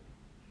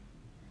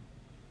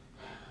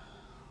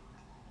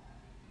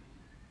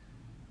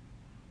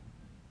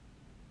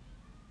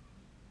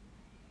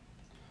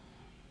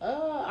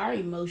 Our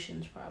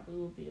emotions probably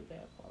would be a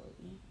bad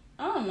quality.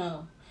 I don't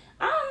know.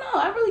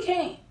 I really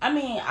can't. I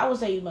mean, I would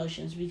say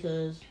emotions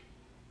because,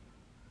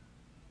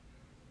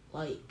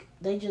 like,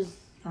 they just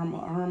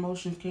our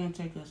emotions can't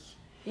take us.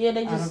 Yeah,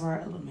 they out just of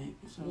our element.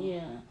 So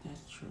yeah,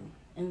 that's true.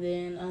 And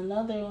then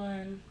another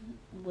one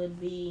would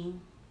be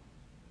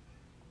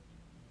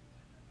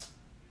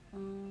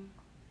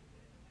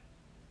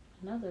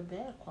another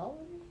bad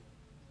quality.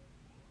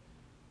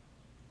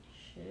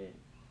 Shit.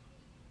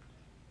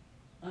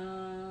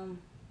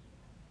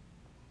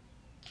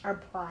 Our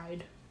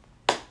pride.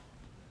 I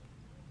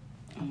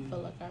feel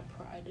like our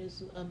pride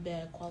is a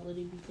bad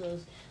quality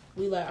because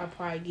we let our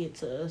pride get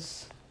to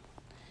us,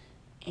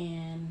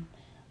 and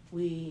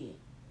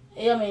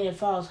it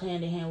falls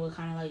hand in hand with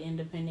kind of like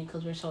independent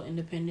because we're so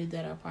independent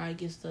that our pride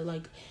gets to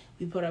like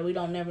we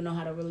don't never know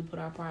how to really put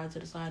our pride to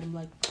the side and be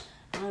like,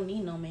 I don't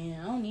need no man,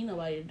 I don't need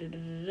nobody.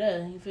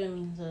 You feel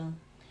me? So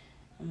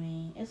I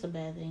mean, it's a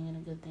bad thing and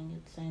a good thing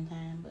at the same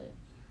time, but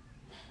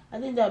I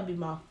think that would be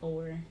my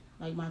 4,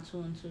 like my 2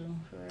 and 2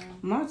 for real.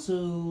 My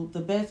 2, the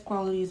best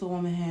qualities a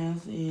woman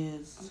has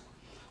is,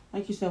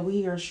 like you said,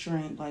 we are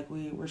strength. Like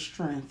we're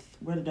strength.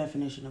 We're the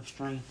definition of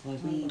strength.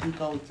 Like we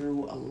go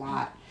through a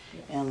lot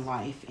in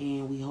life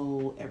and we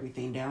hold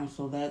everything down.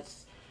 So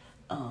that's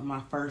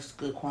my first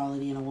good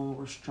quality in a woman.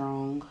 We're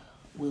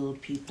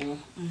strong-willed people.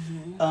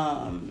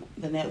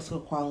 The next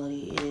good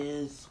quality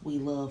is we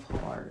love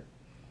hard.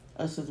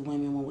 Us as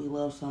women, when we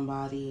love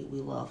somebody, we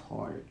love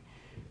hard.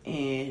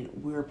 And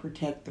we're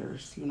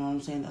protectors. You know what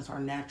I'm saying? That's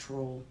our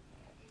natural.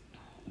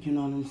 You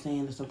know what I'm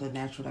saying? There's something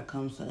natural that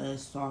comes to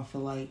us. So I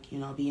feel like,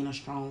 being a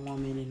strong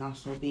woman and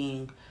also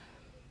being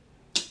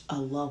a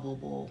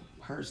lovable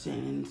person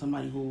and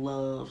somebody who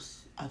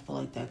loves, I feel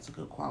like that's a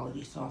good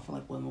quality. So I feel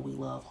like women, we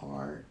love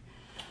hard.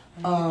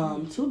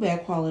 2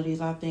 bad qualities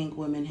I think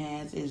women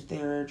has is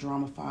they're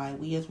drama-fied.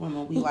 We as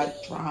women, we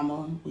like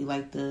drama. We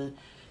like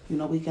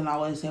we can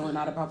always say we're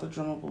not about the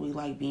drama, but we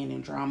like being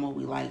in drama.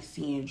 We like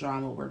seeing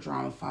drama. We're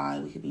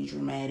drama-fied. We could be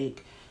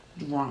dramatic.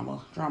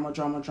 Drama.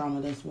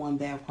 That's one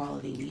bad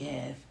quality we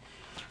have.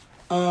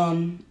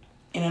 And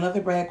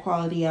another bad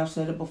quality, I've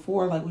said it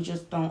before, like we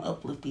just don't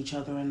uplift each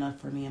other enough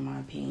for me, in my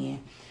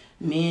opinion.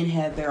 Men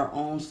have their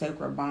own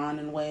sacred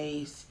bonding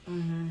ways,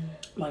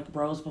 like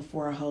bros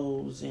before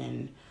hoes,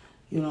 and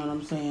you know what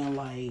I'm saying.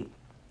 Like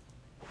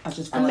I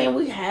just feel like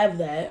we have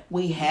that.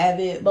 We have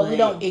it, but we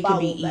don't. It can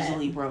be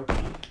easily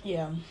broken.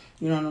 Yeah.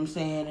 You know what I'm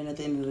saying. And at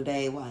the end of the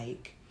day,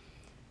 like,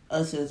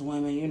 us as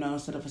women,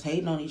 instead of us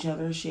hating on each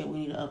other, we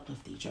need to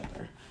uplift each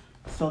other.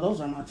 So those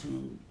are my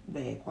 2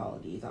 bad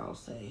qualities, I'll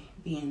say.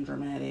 Being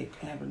dramatic,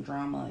 having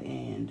drama,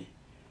 and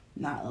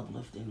not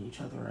uplifting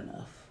each other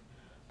enough.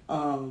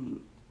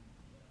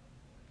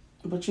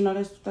 But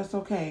that's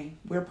okay.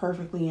 We're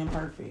perfectly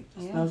imperfect.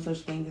 There's no such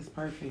thing as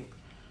perfect.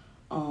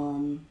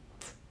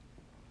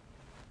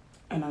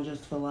 And I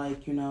just feel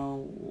like,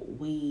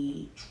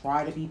 we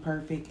try to be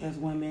perfect as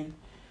women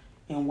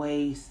in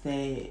ways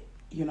that,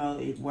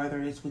 whether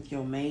it's with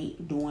your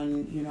mate,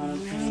 doing, you know what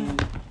I'm saying?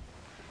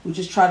 We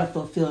just try to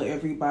fulfill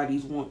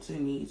everybody's wants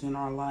and needs in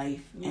our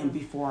life and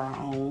before our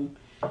own.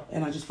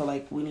 And I just feel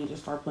like we need to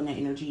start putting that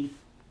energy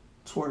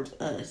towards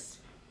us.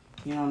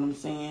 You know what I'm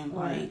saying?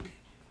 Right. Like,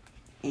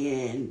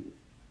 and,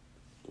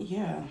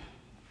 yeah.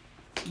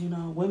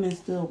 Women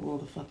still rule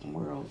the fucking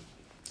world.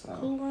 So.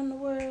 Who run the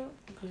world?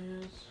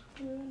 Girls.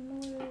 Who run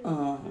the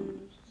world?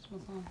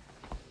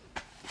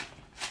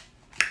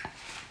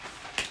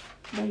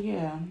 But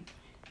yeah,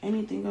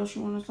 anything else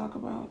you want to talk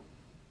about?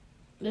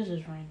 This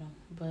is random,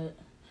 but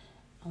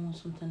I want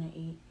something to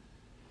eat.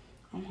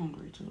 I'm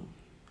hungry too.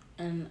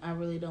 And I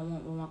really don't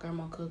want what my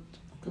grandma cooked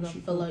because I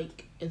feel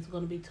like it's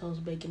going to be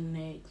toast, bacon,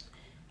 and eggs.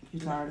 You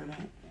tired of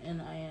that? And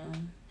I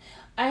am.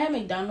 I had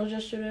McDonald's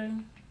yesterday.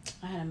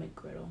 I had a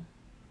McGriddle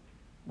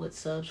with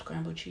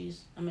scrambled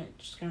cheese. I meant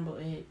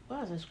scrambled egg.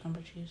 Why is that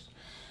scrambled cheese?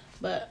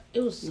 But it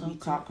was so You be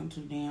talking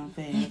too damn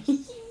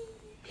fast.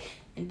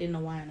 And then the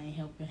wine ain't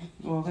helping.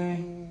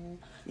 Okay.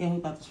 Yeah, we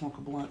about to smoke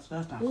a blunt, so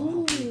that's not gonna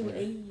help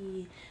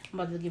you. I'm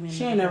about to give me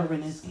She ain't never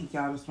been this geek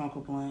out to smoke a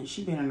blunt.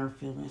 She been in her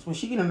feelings. When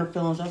she get in her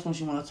feelings, that's when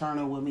she want to turn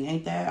up with me.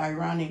 Ain't that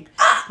ironic?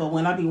 But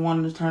when I be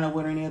wanting to turn up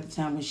with her any other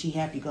time when she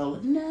happy, go,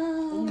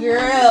 no.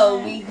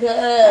 Girl, because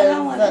I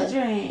don't want to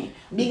drink.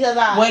 Because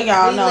Wait,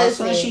 y'all know, as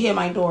soon as she hit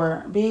my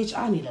door, bitch,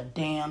 I need a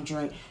damn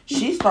drink.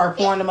 She started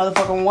pouring the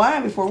motherfucking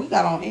wine before we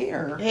got on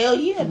air. Hell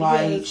yeah.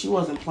 Like, she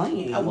wasn't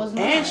playing. I was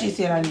not. And she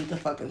said I need to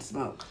fucking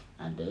smoke.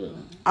 I do.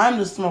 I'm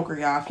the smoker,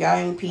 y'all. If y'all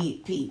ain't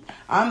Pete.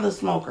 I'm the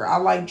smoker. I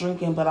like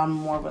drinking, but I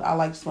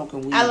like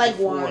smoking weed. I like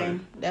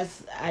wine.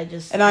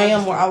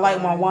 I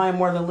like my wine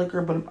more than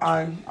liquor, but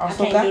I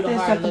also got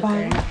this at the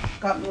bottom.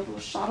 Got me a little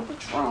shot of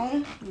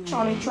Patron.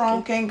 Johnny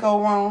Tron can't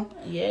go wrong.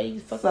 Yeah, you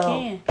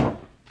fucking can.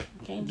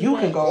 Can't do You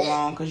that. can go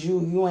wrong because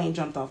you ain't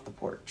jumped off the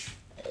porch.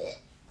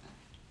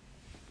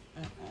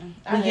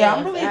 But yeah,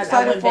 I'm really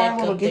excited for our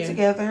little get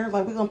together.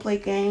 Like, we're gonna play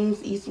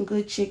games, eat some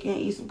good chicken,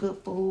 eat some good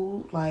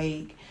food,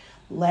 like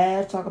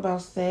laugh, talk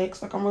about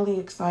sex. Like, I'm really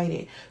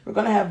excited. We're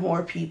gonna have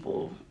more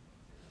people.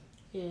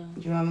 Yeah.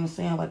 You know what I'm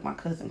saying? Like, my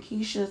cousin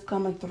Keisha's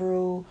coming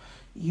through.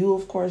 You,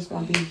 of course,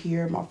 gonna be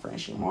here. My friend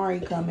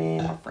Shamari coming.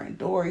 My friend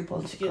Dory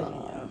supposed to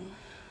come.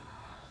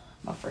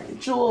 My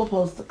friend Jewel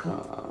supposed to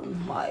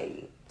come.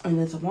 Like, and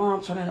then tomorrow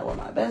I'm trying to help with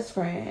my best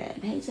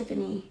friend. Hey,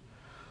 Tiffany.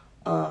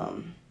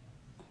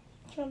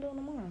 What y'all doing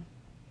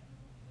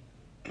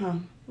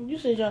tomorrow? You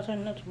said y'all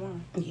turning up tomorrow.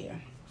 Yeah.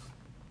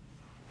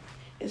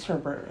 It's her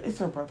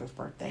brother's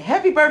birthday.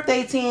 Happy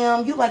birthday,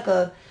 Tim. You like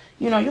a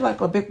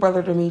big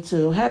brother to me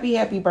too.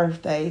 Happy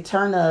birthday.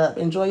 Turn up.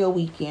 Enjoy your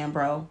weekend,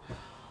 bro.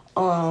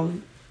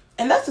 And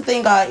that's the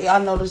thing I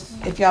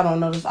noticed, if y'all don't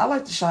notice, I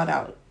like to shout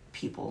out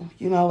people.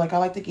 You know, like I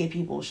like to give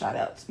people shout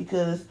outs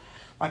because,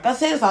 like I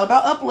said, it's all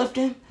about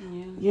uplifting.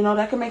 Yeah. You know,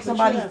 that can make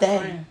somebody's day.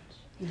 Friends.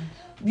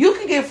 You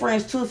can get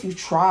friends too if you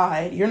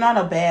tried. You're not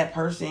a bad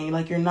person.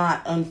 Like, you're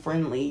not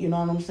unfriendly. You know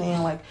what I'm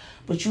saying? Like,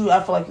 but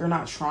I feel like you're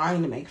not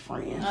trying to make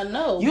friends. I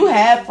know. You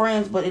have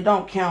friends, but it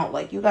don't count.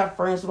 Like, you got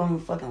friends who don't even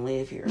fucking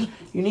live here.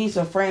 You need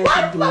some friends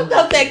who do. Why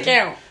don't that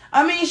count?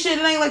 I mean, shit,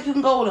 it ain't like you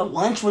can go to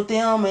lunch with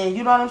them and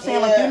you know what I'm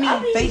saying? Yeah, like, you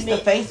need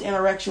face-to-face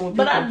interaction with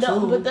people But I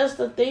don't. too. But that's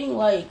the thing.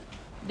 Like,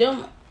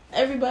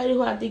 everybody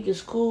who I think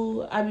is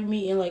cool, I be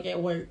meeting, like, at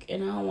work.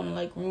 And I don't want to,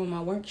 like, ruin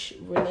my work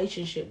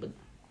relationship with,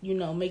 you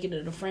know, making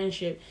it a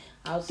friendship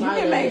outside.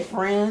 You can make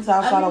friends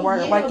outside of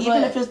work. Yeah, like,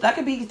 even if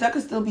that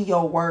could still be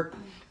your work.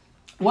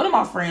 One of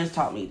my friends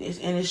taught me this,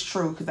 and it's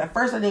true. Because at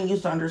first I didn't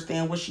used to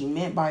understand what she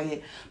meant by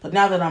it. But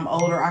now that I'm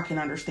older, I can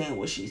understand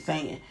what she's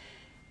saying.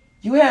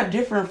 You have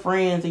different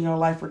friends in your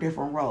life for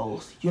different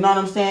roles. You know what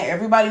I'm saying?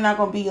 Everybody not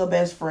going to be your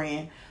best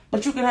friend.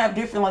 But you can have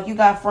different, like, you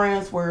got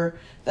friends where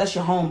that's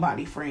your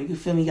homebody friend. You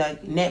feel me?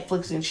 Like,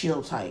 Netflix and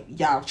chill type.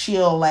 Y'all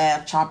chill,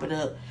 laugh, chop it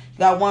up.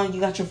 You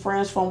got your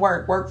friends from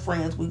work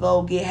friends. We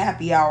go get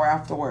happy hour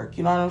after work.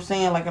 You know what I'm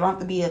saying? Like, it don't have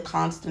to be a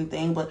constant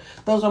thing, but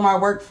those are my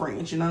work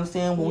friends. You know what I'm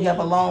saying? When we have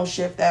a long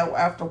shift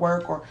after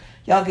work, or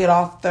y'all get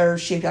off third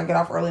shift, y'all get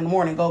off early in the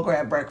morning, go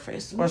grab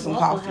breakfast or some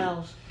coffee.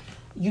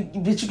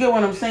 But you get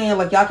what I'm saying?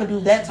 Like, y'all could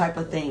do that type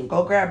of thing.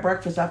 Go grab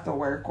breakfast after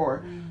work,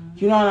 or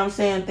you know what I'm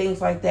saying? Things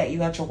like that. You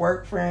got your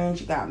work friends.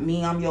 You got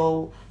me. I'm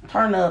your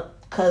turn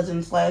up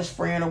cousin /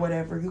 friend or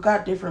whatever. You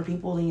got different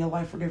people in your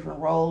life for different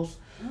roles.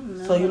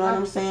 So you know what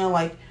I'm saying?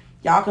 Like,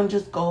 y'all can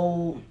just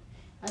go.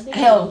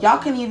 Hell, y'all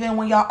can even,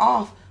 when y'all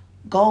off,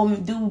 go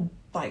do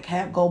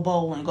go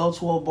bowling, go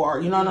to a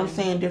bar. You know what I'm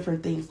saying?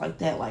 Different things like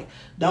that. Like,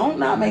 don't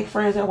not make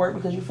friends at work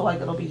because you feel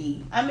like it'll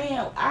be. I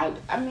don't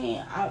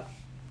know.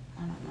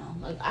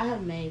 Like, I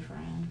have made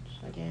friends,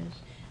 I guess,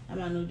 at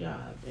my new job.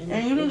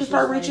 And you need to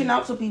start reaching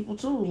out to people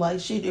too. Like,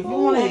 shit, if you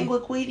want to hang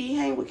with Queedy,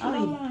 hang with Queedy. I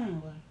don't want to hang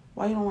with her.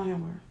 Why you don't want to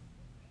hang with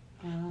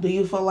her? Do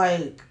you feel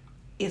like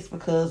it's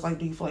because, like,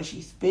 do you feel like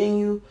she's spinning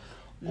you?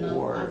 No,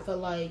 or I feel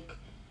like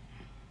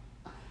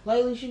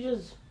lately she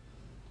just,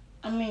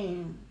 I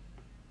ain't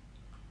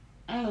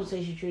gonna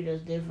say she treated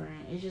us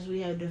different. It's just we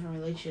have a different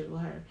relationship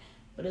with her.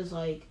 But it's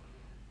like,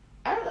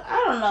 I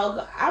don't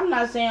know. I'm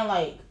not saying,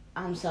 like,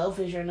 I'm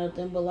selfish or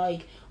nothing, but,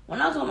 like,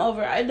 when I come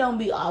over, it don't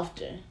be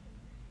often.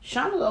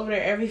 Shauna's over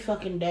there every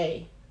fucking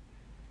day.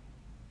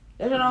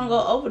 That's why I don't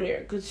go over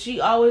there, because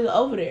she always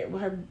over there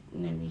with her.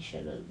 Let me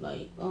shut up.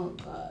 Like, oh,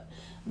 God.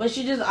 But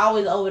she just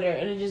always over there,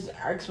 and it just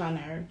irks my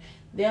nerve.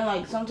 Then,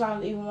 like,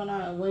 sometimes even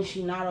when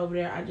she not over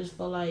there, I just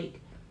feel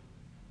like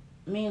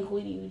me and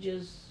Queedy, we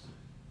just,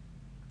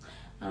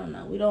 I don't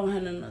know, we don't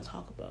have nothing to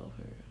talk about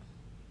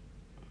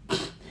her. We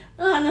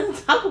don't have nothing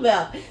to talk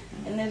about.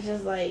 And it's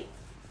just like.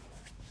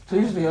 So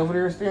you just be over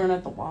there staring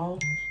at the wall?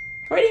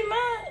 Pretty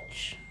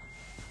much.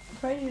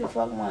 Pretty the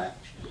fuck much.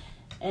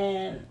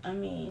 And,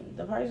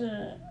 the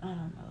person, I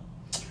don't know.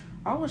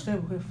 I wish they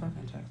would quit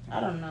fucking texting. I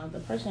don't know. The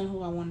person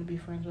who I want to be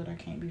friends with, I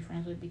can't be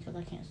friends with because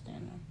I can't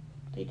stand them.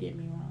 They did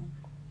me wrong.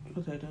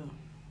 What they do?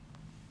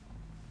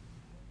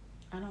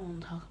 I don't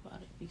want to talk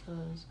about it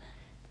because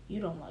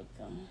you don't like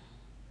them.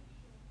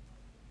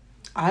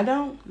 I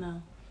don't?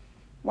 No.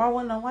 Why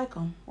wouldn't I like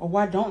them? Or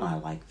why don't I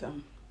like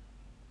them?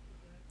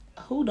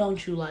 Who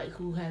don't you like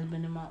who has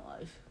been in my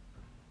life?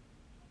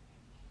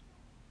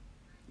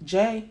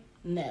 Jay?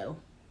 No.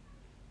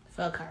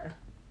 Fuck her.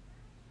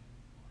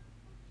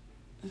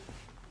 Who's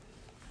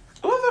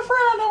a friend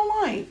I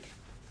don't like?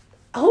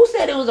 Who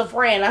said it was a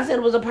friend? I said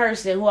it was a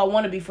person who I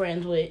want to be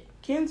friends with.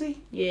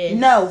 Kenzie? Yeah.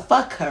 No,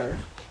 fuck her.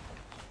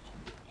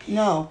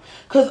 No.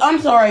 Because, I'm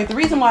sorry, the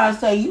reason why I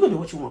say, you can do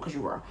what you want because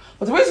you're wrong.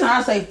 But the reason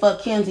I say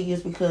fuck Kenzie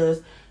is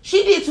because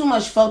she did too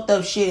much fucked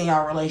up shit in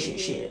y'all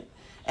relationship. Yeah.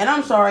 And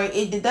I'm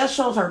sorry, that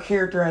shows her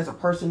character as a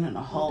person in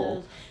a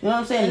whole. You know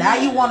what I'm saying? Now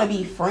you want to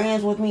be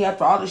friends with me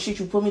after all the shit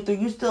you put me through.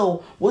 You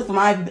still with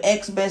my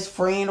ex-best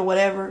friend or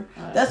whatever.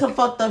 That's some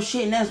fucked up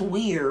shit and that's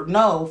weird.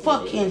 No,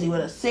 fuck Kenzie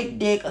with a sick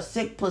dick, a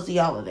sick pussy,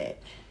 all of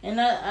that. And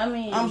I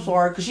mean, I'm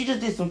sorry, because she just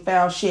did some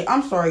foul shit.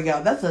 I'm sorry,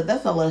 y'all. That's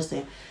a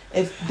lesson.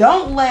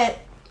 Don't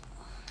let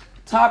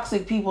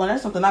toxic people, and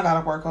that's something I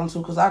gotta work on too,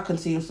 because I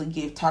continuously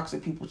give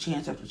toxic people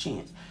chance after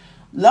chance.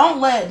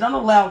 Don't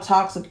allow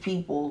toxic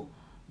people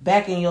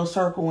back in your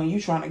circle when you're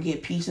trying to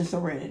get peace and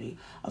serenity.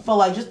 I feel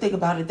like, just think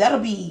about it, that'll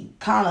be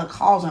kind of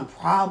causing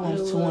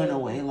problems too, in a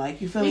way.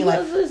 Like, you feel me?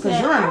 Like, because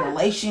you're in a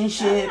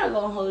relationship. I'm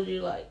not gonna hold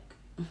you, like,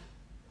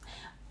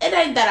 it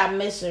ain't that I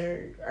miss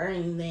her or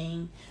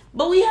anything,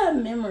 but we have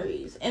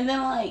memories, and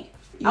then like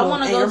I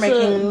want to go. You're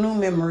making new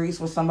memories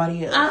with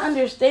somebody else. I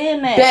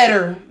understand that.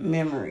 Better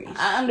memories.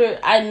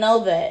 I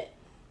know that.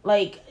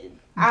 Like,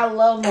 I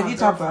love my Have you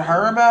talked to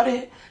her about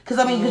it? Because,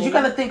 I mean, because you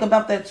got to think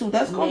about that, too.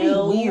 That's going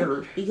to be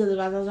weird. Because if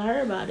I talk to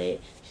her about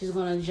it, she's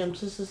going to jump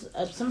to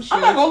some shit.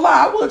 I'm not going to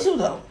lie. I would, too,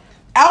 though.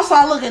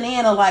 Outside looking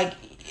in, like,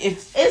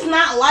 if... It's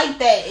not like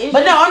that.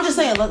 I'm just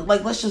saying,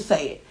 like, let's just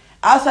say it.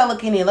 Outside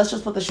looking in, let's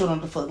just put the shit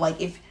on the foot.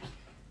 Like, if...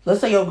 Let's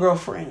say your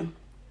girlfriend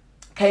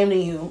came to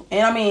you.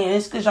 And, I mean,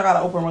 it's because y'all got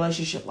an open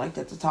relationship like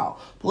that to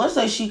talk. But let's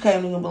say she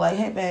came to you and be like,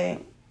 hey, babe.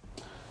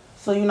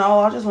 So,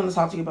 I just want to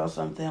talk to you about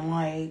something.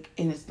 Like,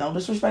 and it's no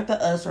disrespect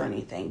to us or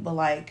anything. But,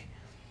 like...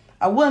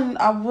 I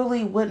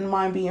really wouldn't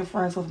mind being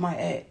friends with my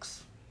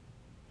ex.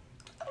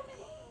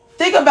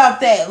 Think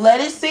about that. Let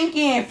it sink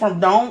in because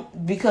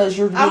don't be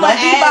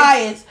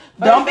biased.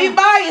 Don't be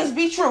biased.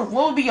 Be truthful.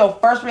 What would be your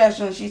first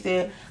reaction when she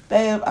said,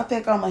 babe, I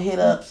think I'm going to hit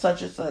up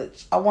such and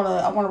such. I want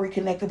to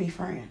reconnect and be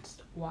friends.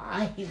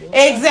 Why?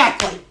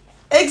 Exactly.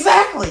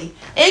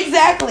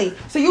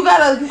 So you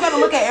gotta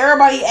look at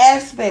everybody's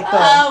aspect though.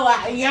 Oh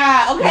my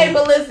God. Okay,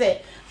 but listen.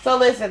 So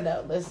listen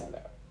though.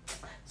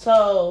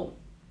 So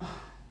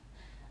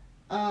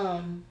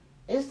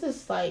it's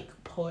this like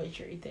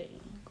poetry thing,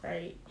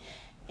 right?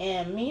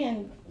 And me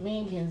and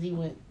Kenzie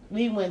went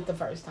the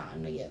first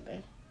time together,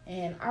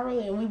 and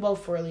we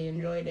both really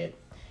enjoyed it.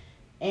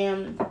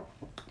 And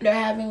they're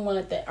having one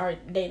at our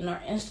Dating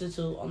Art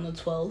Institute on the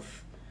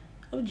 12th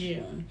of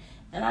June,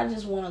 and I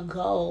just want to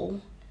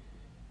go,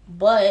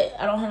 but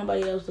I don't have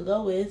nobody else to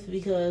go with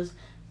because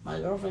my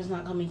girlfriend's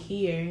not coming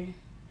here.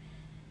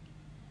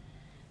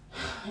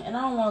 And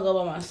I don't want to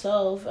go by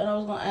myself, and I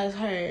was gonna ask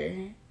her.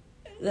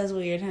 That's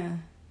weird, huh?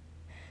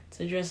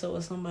 To dress up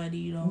with somebody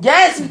you don't.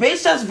 Yes,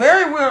 bitch, that's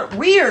very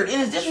weird.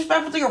 And it's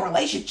disrespectful to your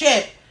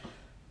relationship.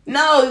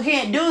 No, you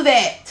can't do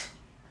that.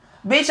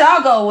 Bitch,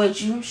 I'll go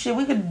with you. Shit,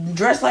 we could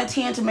dress like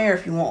Tia and Tamara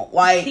if you want.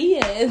 Like,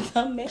 Tia and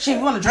Tamara. Shit,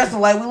 we want to dress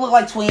like we look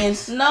like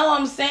twins. No,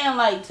 I'm saying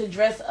like to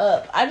dress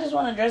up. I just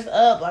want to dress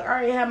up. Like, I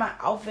already have my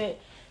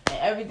outfit and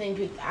everything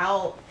picked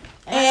out.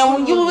 And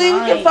when you leave, you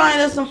can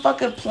find us some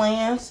fucking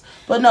plans.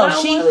 But no,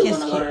 she is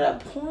go to that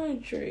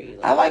poetry.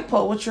 I like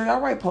poetry. I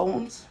write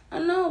poems. I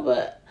know,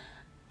 but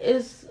I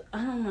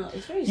don't know.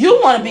 It's very. You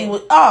want to be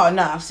with? Oh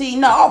no! See,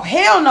 no, oh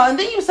hell no! And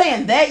then you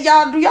saying that,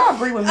 y'all? Do y'all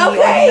agree with me?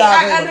 Okay,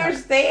 I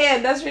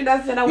understand. That's what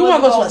I said. You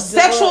want to go to a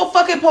sexual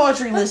fucking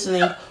poetry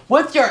listening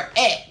with your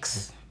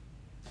ex?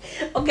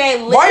 Okay,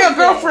 listen. Why your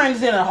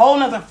girlfriend's in a whole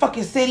nother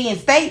fucking city and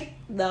state?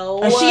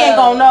 No, and she ain't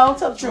gonna know.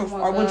 Tell the truth.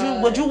 Or would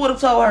you would have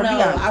told her? No,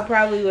 I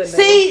probably wouldn't.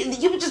 See,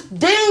 you just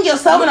digging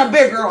yourself in a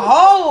bigger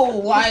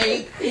hole.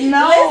 Like,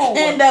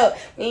 no.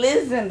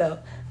 Listen though.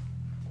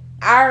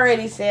 I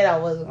already said I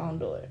wasn't gonna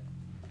do it.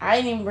 I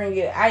didn't even bring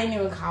it. I didn't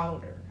even call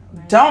her.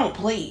 Right? Don't,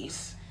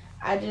 please.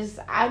 I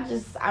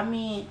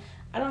mean,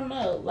 I don't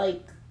know.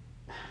 Like,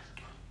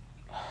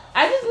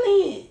 I just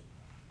need.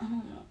 I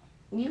don't know.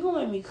 You gonna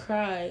make me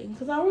cry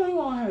because I really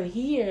want her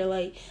here.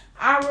 Like,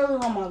 I really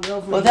want my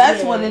girlfriend. Well,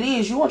 that's what it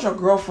is. You want your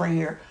girlfriend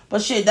here,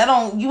 but shit,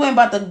 you ain't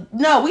about to.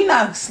 No, we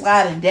not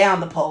sliding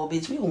down the pole,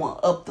 bitch. We going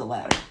up the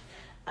ladder.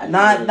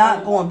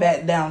 Not going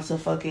back down to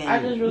fucking. I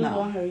just really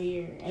want her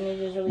here, and it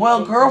just really.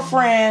 Well,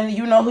 girlfriend,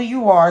 you know who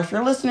you are. If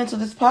you're listening to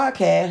this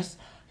podcast,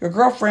 your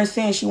girlfriend's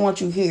saying she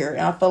wants you here,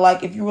 and I feel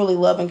like if you really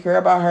love and care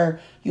about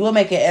her, you will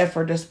make an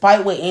effort,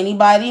 despite what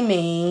anybody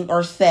mean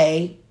or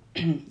say.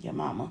 Your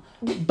mama.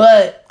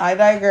 But I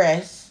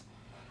digress.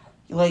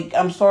 Like,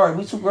 I'm sorry,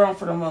 we too grown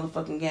for them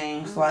motherfucking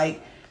games. Like,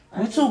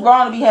 we too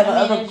grown to be having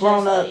other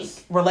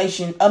grown-ups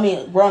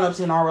grown-ups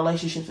in our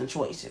relationships and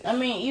choices. I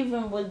mean,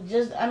 even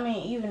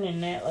in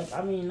that, like,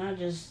 I mean, not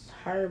just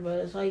her, but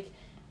it's like,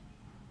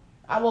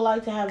 I would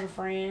like to have a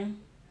friend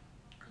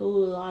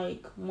who,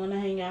 like, want to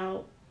hang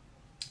out.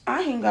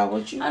 I hang out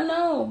with you. I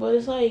know, but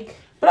it's like...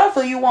 But I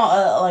feel you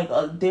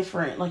want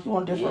different friends.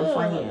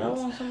 I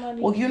want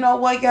somebody... Well, you know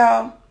what,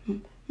 y'all?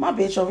 My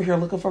bitch over here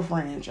looking for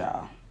friends,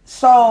 y'all.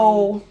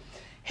 So,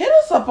 hit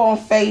us up on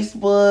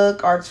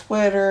Facebook or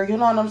Twitter. You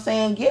know what I'm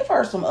saying? Give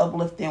her some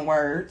uplifting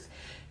words.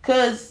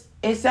 Because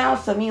it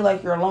sounds to me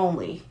like you're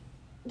lonely.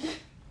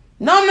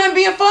 No, I'm not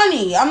being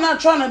funny. I'm not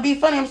trying to be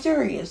funny. I'm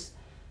serious.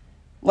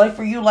 Like,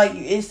 for you, like,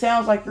 it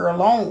sounds like you're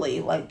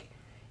lonely. Like,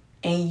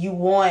 and you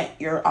want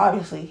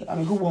obviously, I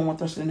mean, who wouldn't want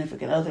their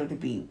significant other to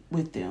be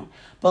with them?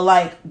 But,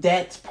 like,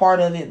 that's part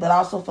of it. But I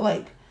also feel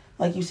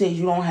like you said,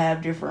 you don't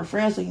have different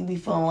friends, so you be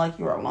feeling like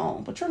you're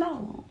alone. But you're not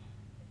alone.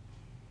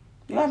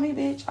 You got me,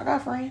 bitch. I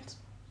got friends.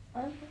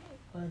 But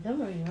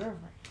them are your friends.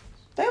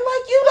 They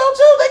like you though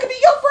too. They could be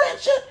your friend.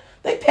 Shit.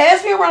 They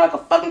pass me around like a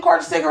fucking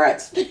cart of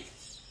cigarettes.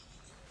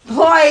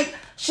 Like,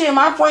 shit,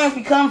 my friends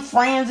become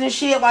friends and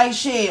shit. Like,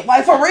 shit.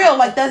 Like, for real.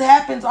 Like, that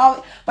happens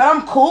all. But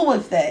I'm cool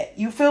with that.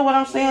 You feel what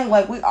I'm saying?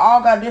 Like, we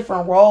all got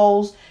different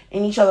roles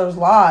in each other's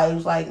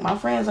lives. Like, my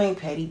friends ain't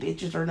petty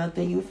bitches or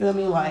nothing. You feel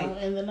me? Like,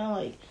 and then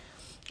I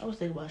was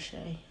thinking about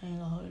Shay. I ain't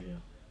gonna hold you.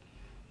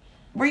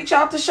 Reach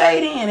out to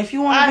Shay then if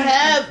you want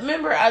to.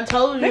 Remember, I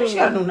told you. Maybe she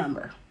got a new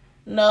number.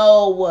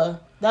 No,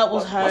 that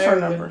was her. What's her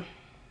number?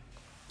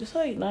 It's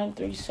like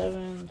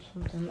 937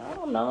 something. I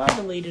don't know. I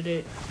deleted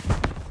it.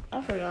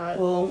 I forgot.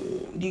 Well,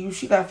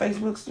 she got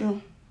Facebook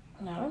still?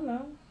 I don't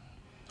know.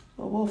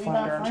 Well, we'll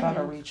find her and try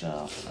to reach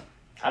out.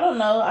 I don't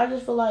know. I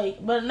just feel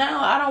like, but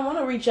now I don't want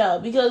to reach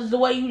out because the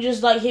way you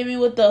just like hit me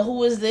with the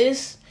 "who is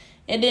this"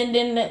 and then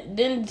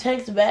didn't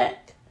text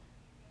back,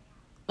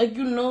 like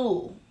you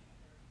knew,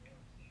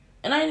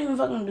 and I didn't even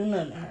fucking do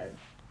nothing to her.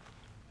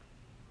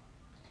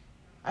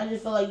 I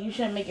just feel like you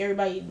shouldn't make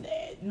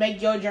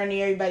your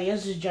journey everybody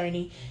else's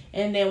journey,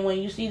 and then when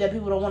you see that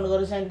people don't want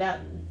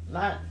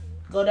to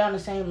go down the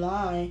same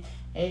line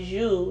as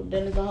you,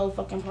 then it's a whole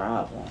fucking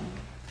problem.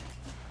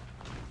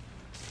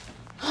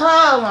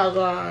 Oh my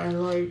God,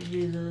 Lord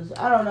Jesus!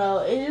 I don't know.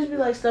 It just be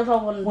like stuff I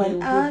want to do.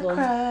 When I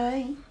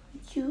cry,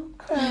 you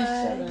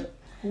cry.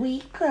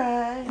 We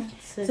cry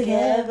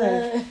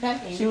together.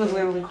 She was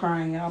literally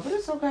crying, y'all, but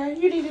it's okay.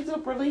 You needed to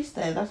release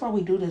that. That's why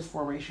we do this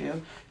for,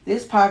 Ratio.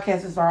 This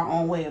podcast is our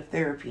own way of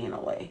therapy in a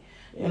way.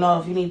 Yeah. You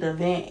know, if you need to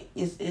vent,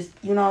 it's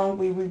you know,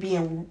 we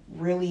being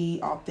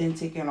really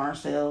authentic in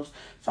ourselves.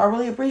 So I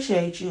really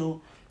appreciate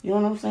you. You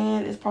know what I'm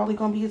saying? It's probably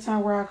gonna be a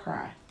time where I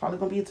cry. Probably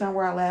gonna be a time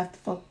where I laugh to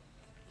fuck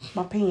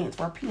my pants,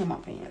 or I pee in my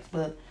pants.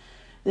 But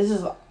this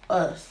is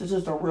us. This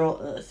is the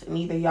real us. And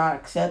either y'all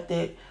accept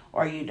it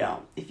or you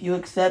don't. If you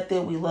accept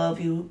it, we love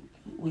you.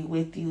 We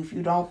with you. If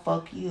you don't,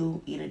 fuck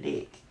you. Eat a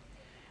dick.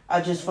 I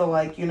just feel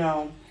like, you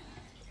know.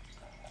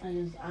 I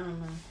don't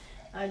know.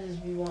 I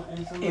just be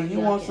wanting somebody. If you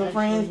want some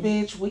friends,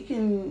 bitch, we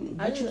can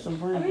get you some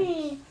friends. I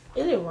mean,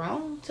 is it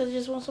wrong to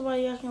just want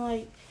somebody I can,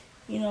 like,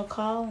 you know,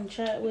 call and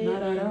chat with?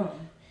 Not at all.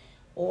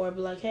 Or be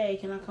like, hey,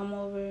 can I come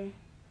over?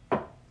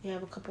 You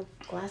have a couple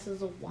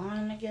glasses of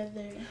wine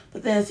together.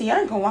 But then, see, I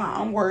ain't gonna lie.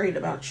 I'm worried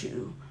about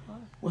you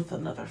with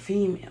another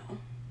female.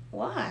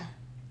 Why?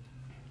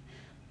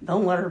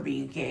 Don't let her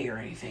be gay or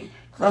anything.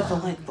 Because I feel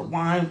like the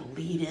wine will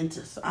lead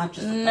into... I'm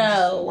just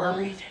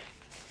worried.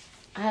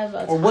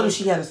 Or what if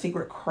she had a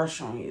secret crush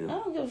on you? I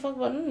don't give a fuck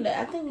about none of that.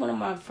 I think one of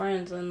my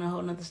friends in a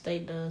whole nother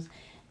state does.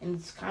 And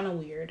it's kind of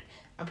weird.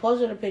 I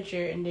posted a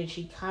picture and then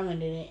she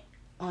commented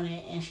on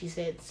it and she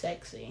said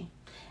sexy.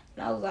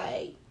 And I was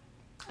like,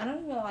 I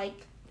don't even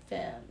like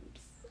femmes.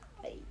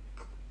 Like,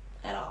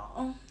 at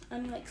all. I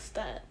don't like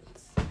studs.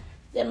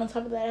 Then on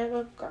top of that, I have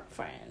a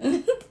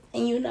girlfriend.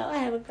 And you know I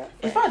have a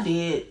girlfriend. If I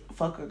did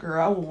fuck a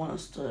girl, I would want a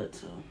stud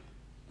too.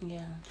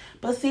 Yeah.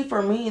 But see,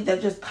 for me,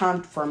 that just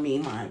for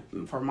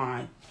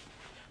my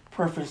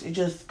preference, it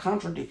just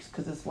contradicts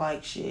because it's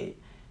like, shit,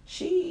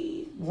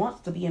 she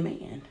wants to be a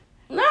man.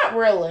 Not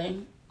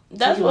really.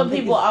 That's what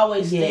people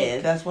always think.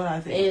 Yeah, that's what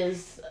I think.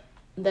 Is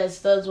that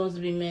studs wants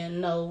to be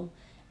men. No.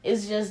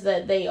 It's just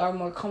that they are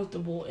more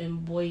comfortable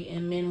in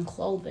men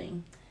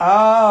clothing.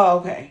 Oh,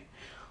 okay.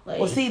 Like,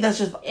 well, see, that's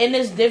just... And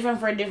it's different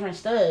for different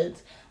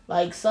studs.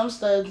 Like, some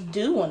studs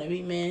do want to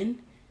be men,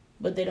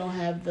 but they don't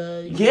have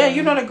the...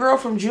 you know the girl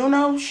from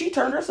Juno? She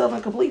turned herself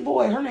into a complete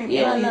boy. Her name is...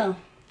 Yeah, I know.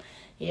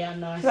 Yeah, I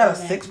know. She got a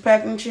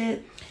six-pack and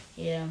shit.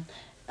 Yeah.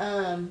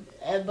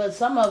 But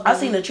some of them... I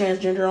seen a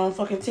transgender on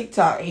fucking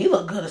TikTok. He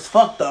look good as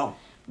fuck, though.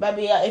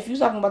 Baby, if you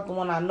talking about the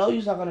one I know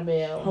you talking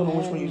about... Hold on,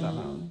 which one you talking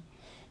about?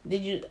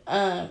 Did you...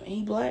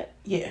 He black?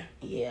 Yeah.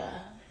 Yeah.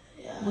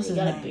 What's he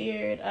his got a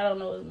beard. I don't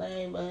know his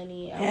name, but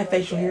honey. He had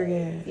facial hair,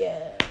 yeah.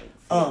 Yeah.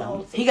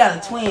 He got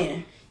a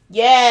twin.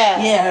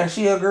 Yeah. Yeah,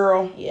 she a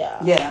girl.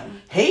 Yeah. Yeah.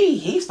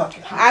 He's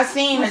fucking hot. I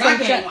seen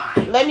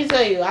let me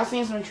tell you, I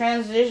seen some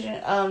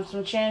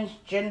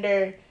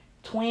transgender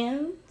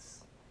twins.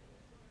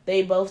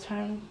 They both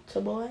turned to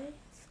boys.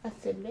 I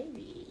said,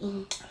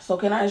 baby. So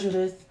can I ask you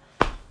this?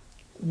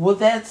 Would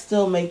that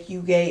still make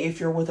you gay if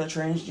you're with a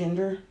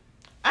transgender?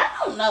 I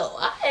don't know.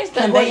 I asked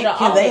that question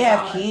Can they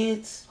have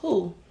kids?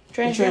 Who?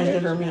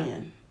 Transgender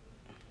men.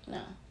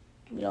 No.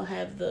 We don't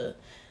have the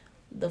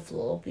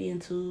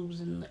fallopian tubes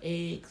and the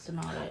eggs and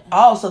all that.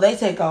 Oh, so they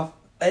take out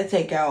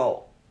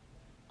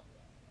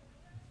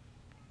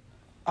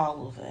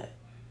all of that.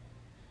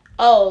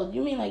 Oh,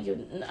 you mean like if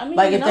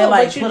they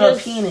like put a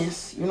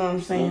penis, you know what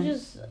I'm saying?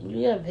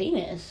 You got a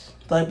penis.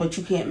 Like, but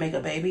you can't make a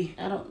baby.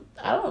 I don't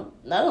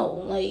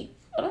know. Like,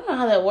 I don't know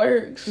how that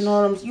works. You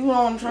know what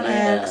I'm trying to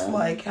ask?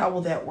 Like, how will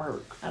that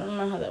work? I don't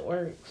know how that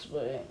works,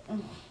 but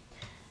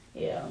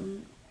yeah.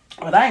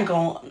 But I ain't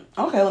going.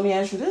 Okay, let me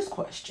ask you this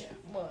question.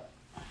 What?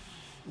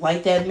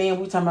 Like that man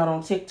we talking about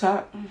on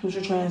TikTok, who's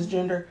a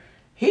transgender,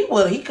 he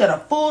could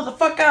have fooled the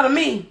fuck out of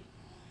me.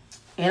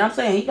 And I'm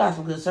saying he got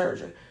some good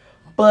surgery.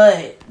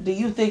 But do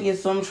you think it's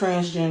some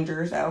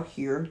transgenders out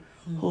here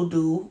who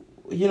do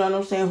you know what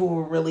I'm saying, who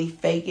will really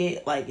fake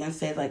it, like, and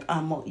say, like,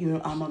 I'm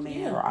a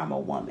man or I'm a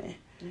woman.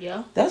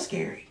 Yeah. That's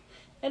scary.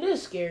 It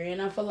is scary,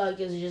 and I feel like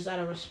it's just out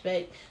of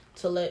respect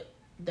to let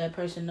that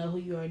person know who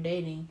you are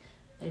dating,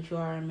 that you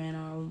are a man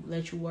or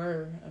that you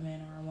were a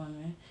man or a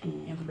woman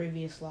in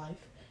previous life.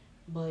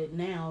 But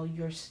now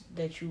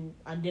that you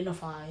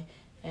identify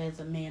as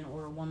a man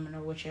or a woman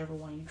or whichever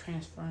one you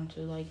transfer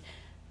into, like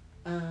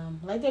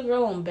that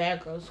girl on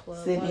Bad Girls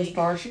Club, Sydney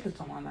Star, she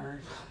gets on my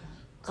nerves.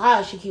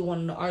 God, she keep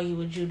wanting to argue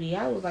with Judy.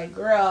 I was like,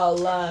 girl,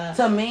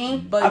 to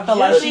me, but I feel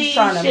Judy like she's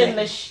trying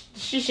to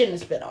she shouldn't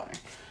have spit on her.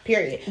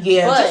 Period.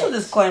 Yeah, but, just a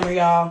disclaimer,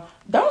 y'all.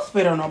 Don't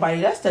spit on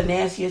nobody. That's the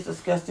nastiest,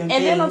 disgusting thing.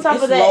 And then on top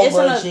it's of that, low it's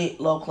budget,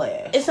 low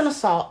class. It's an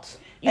assault.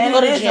 You and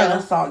can go it to is jail. An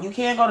assault. You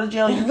can't go to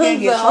jail. You can't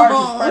get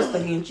charges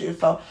pressed against you.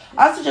 So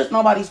I suggest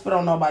nobody spit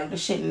on nobody. The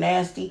shit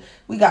nasty.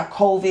 We got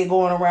COVID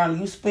going around.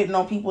 You spitting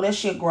on people. That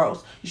shit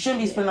gross. You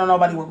shouldn't be spitting on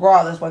nobody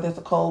regardless whether it's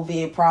a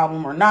COVID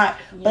problem or not.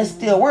 Yeah. But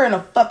still, we're in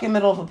the fucking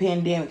middle of a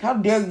pandemic. How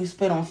dare you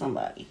spit on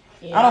somebody?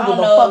 Yeah, I don't give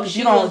a fuck if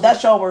you don't.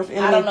 That's your worst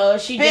enemy. I don't know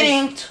if she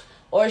spitting.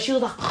 Or she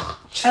was like,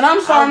 and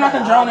I'm sorry, I'm not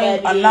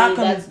condoning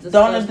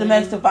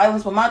domestic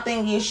violence, but my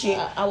thing is shit.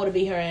 I would have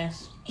beat her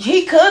ass.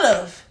 He could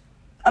have.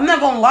 I'm not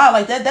gonna lie,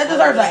 like that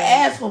deserves an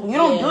ass whooping. You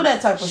don't do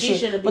that type of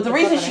shit. But the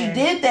reason she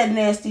did that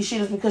nasty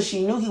shit is because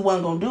she knew he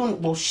wasn't gonna do it.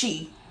 Well,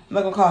 I'm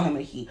not gonna call him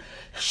a he.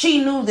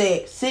 She knew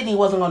that Sydney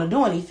wasn't gonna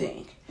do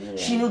anything. Yeah.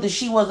 She knew that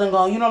she wasn't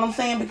gonna, you know what I'm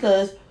saying?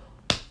 Because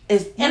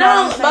it's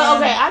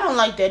I don't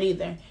like that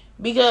either.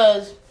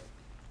 Because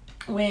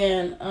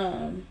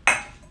when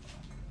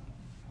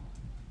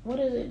what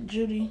is it,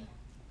 Judy?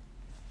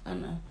 I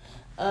know.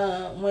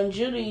 When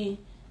Judy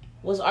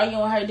was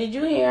arguing with her, did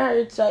you hear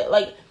her say,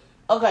 like,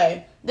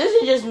 okay, this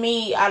is just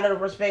me out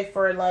of respect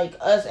for, like,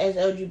 us as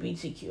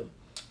LGBTQ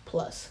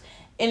plus.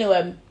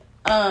 Anyway,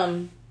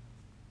 when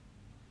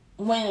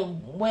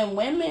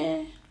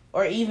women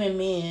or even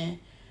men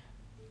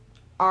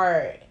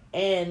are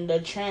in the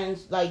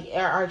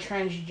are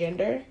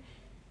transgender,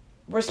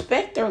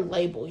 respect their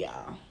label,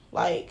 y'all.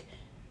 Like,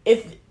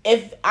 if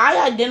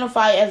I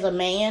identify as a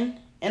man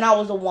and I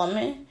was a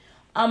woman,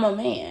 I'm a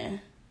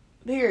man.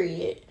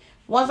 Period.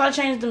 Once I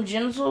change them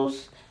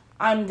genitals,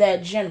 I'm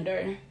that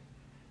gender.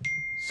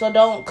 So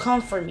don't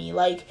come for me.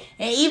 Like,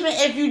 and even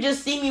if you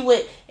just see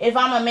me if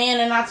I'm a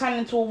man and I turn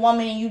into a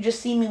woman and you just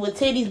see me with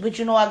titties, but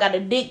you know I got a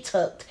dick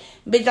tucked,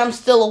 bitch, I'm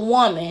still a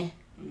woman.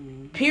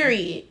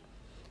 Period.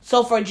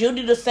 So for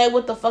Judy to say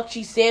what the fuck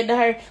she said to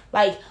her,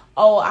 like,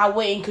 oh, I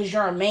wouldn't because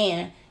you're a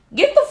man.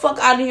 Get the fuck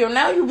out of here.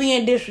 Now you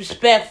being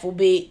disrespectful,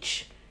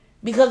 bitch.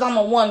 Because I'm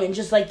a woman,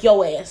 just like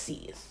your ass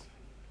is.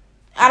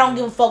 I don't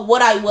give a fuck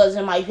what I was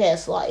in my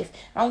past life.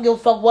 I don't give a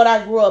fuck what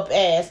I grew up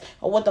as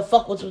or what the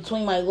fuck was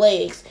between my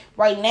legs.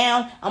 Right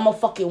now, I'm a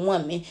fucking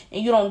woman.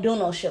 And you don't do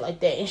no shit like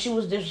that. And she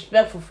was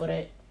disrespectful for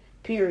that.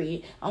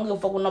 Period. I don't give a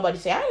fuck what nobody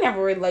say. I ain't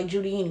never really liked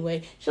Judy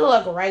anyway. She look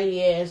like a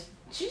raggedy ass.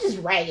 She's just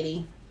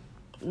raggedy.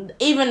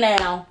 Even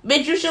now.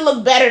 Bitch, you should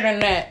look better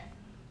than that.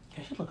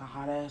 Yeah, she look a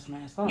hot ass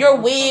man. Your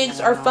wigs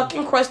are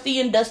fucking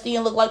crusty and dusty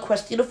and look like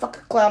Krusty the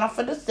fucking Clown off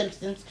of The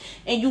Simpsons.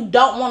 And you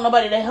don't want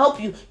nobody to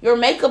help you. Your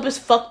makeup is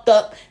fucked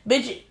up.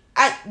 Bitch,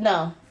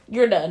 no.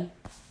 You're done.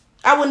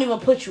 I wouldn't even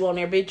put you on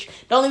there, bitch.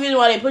 The only reason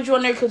why they put you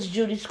on there because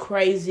Judy's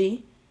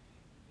crazy.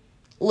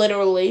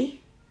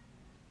 Literally.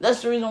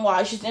 That's the reason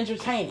why. She's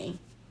entertaining.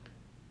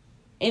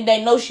 And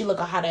they know she look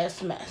a hot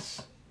ass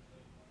mess.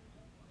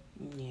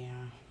 Yeah.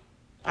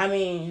 I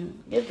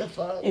mean, get the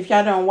fuck. If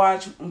y'all don't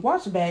watch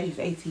Baddies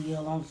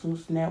ATL on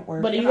Zeus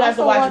Network. But you have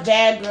to watch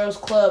Bad Girls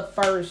Club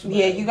first.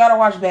 Yeah, you gotta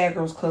watch Bad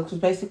Girls Club because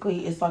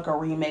basically it's like a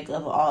remake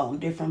of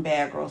different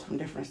Bad Girls from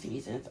different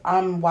seasons.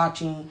 I'm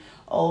watching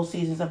old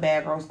seasons of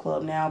Bad Girls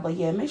Club now, but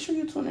yeah, make sure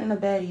you tune in to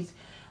Baddies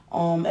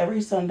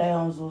every Sunday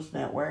on Zeus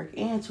Network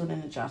and tune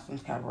in to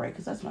Johnson's Cabaret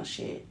because that's my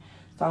shit.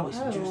 It's always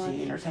some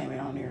juicy entertainment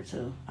on there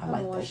too. I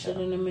like that show. I'll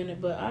watch it in a minute,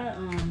 but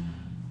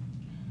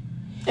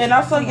And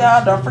also,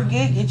 y'all, don't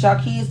forget, get y'all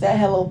kids that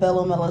Hello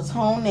Bello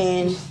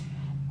melatonin.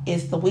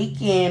 It's the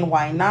weekend.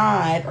 Why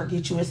not? Or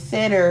get you a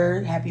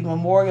sitter. Happy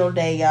Memorial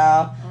Day,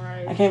 y'all.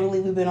 Right. I can't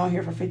believe we've been on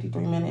here for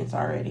 53 minutes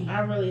already.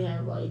 I really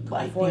have, like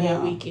a 4-day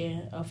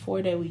weekend. A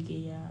 4-day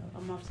weekend, y'all.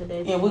 I'm off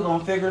today. And we're going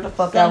to figure the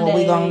fuck out what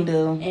we're going to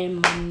do.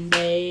 And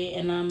Monday,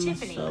 and I'm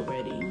so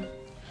ready.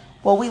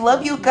 Well, we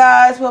love you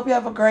guys. We hope you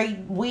have a great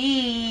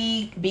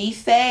week. Be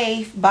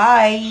safe.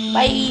 Bye.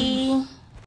 Bye.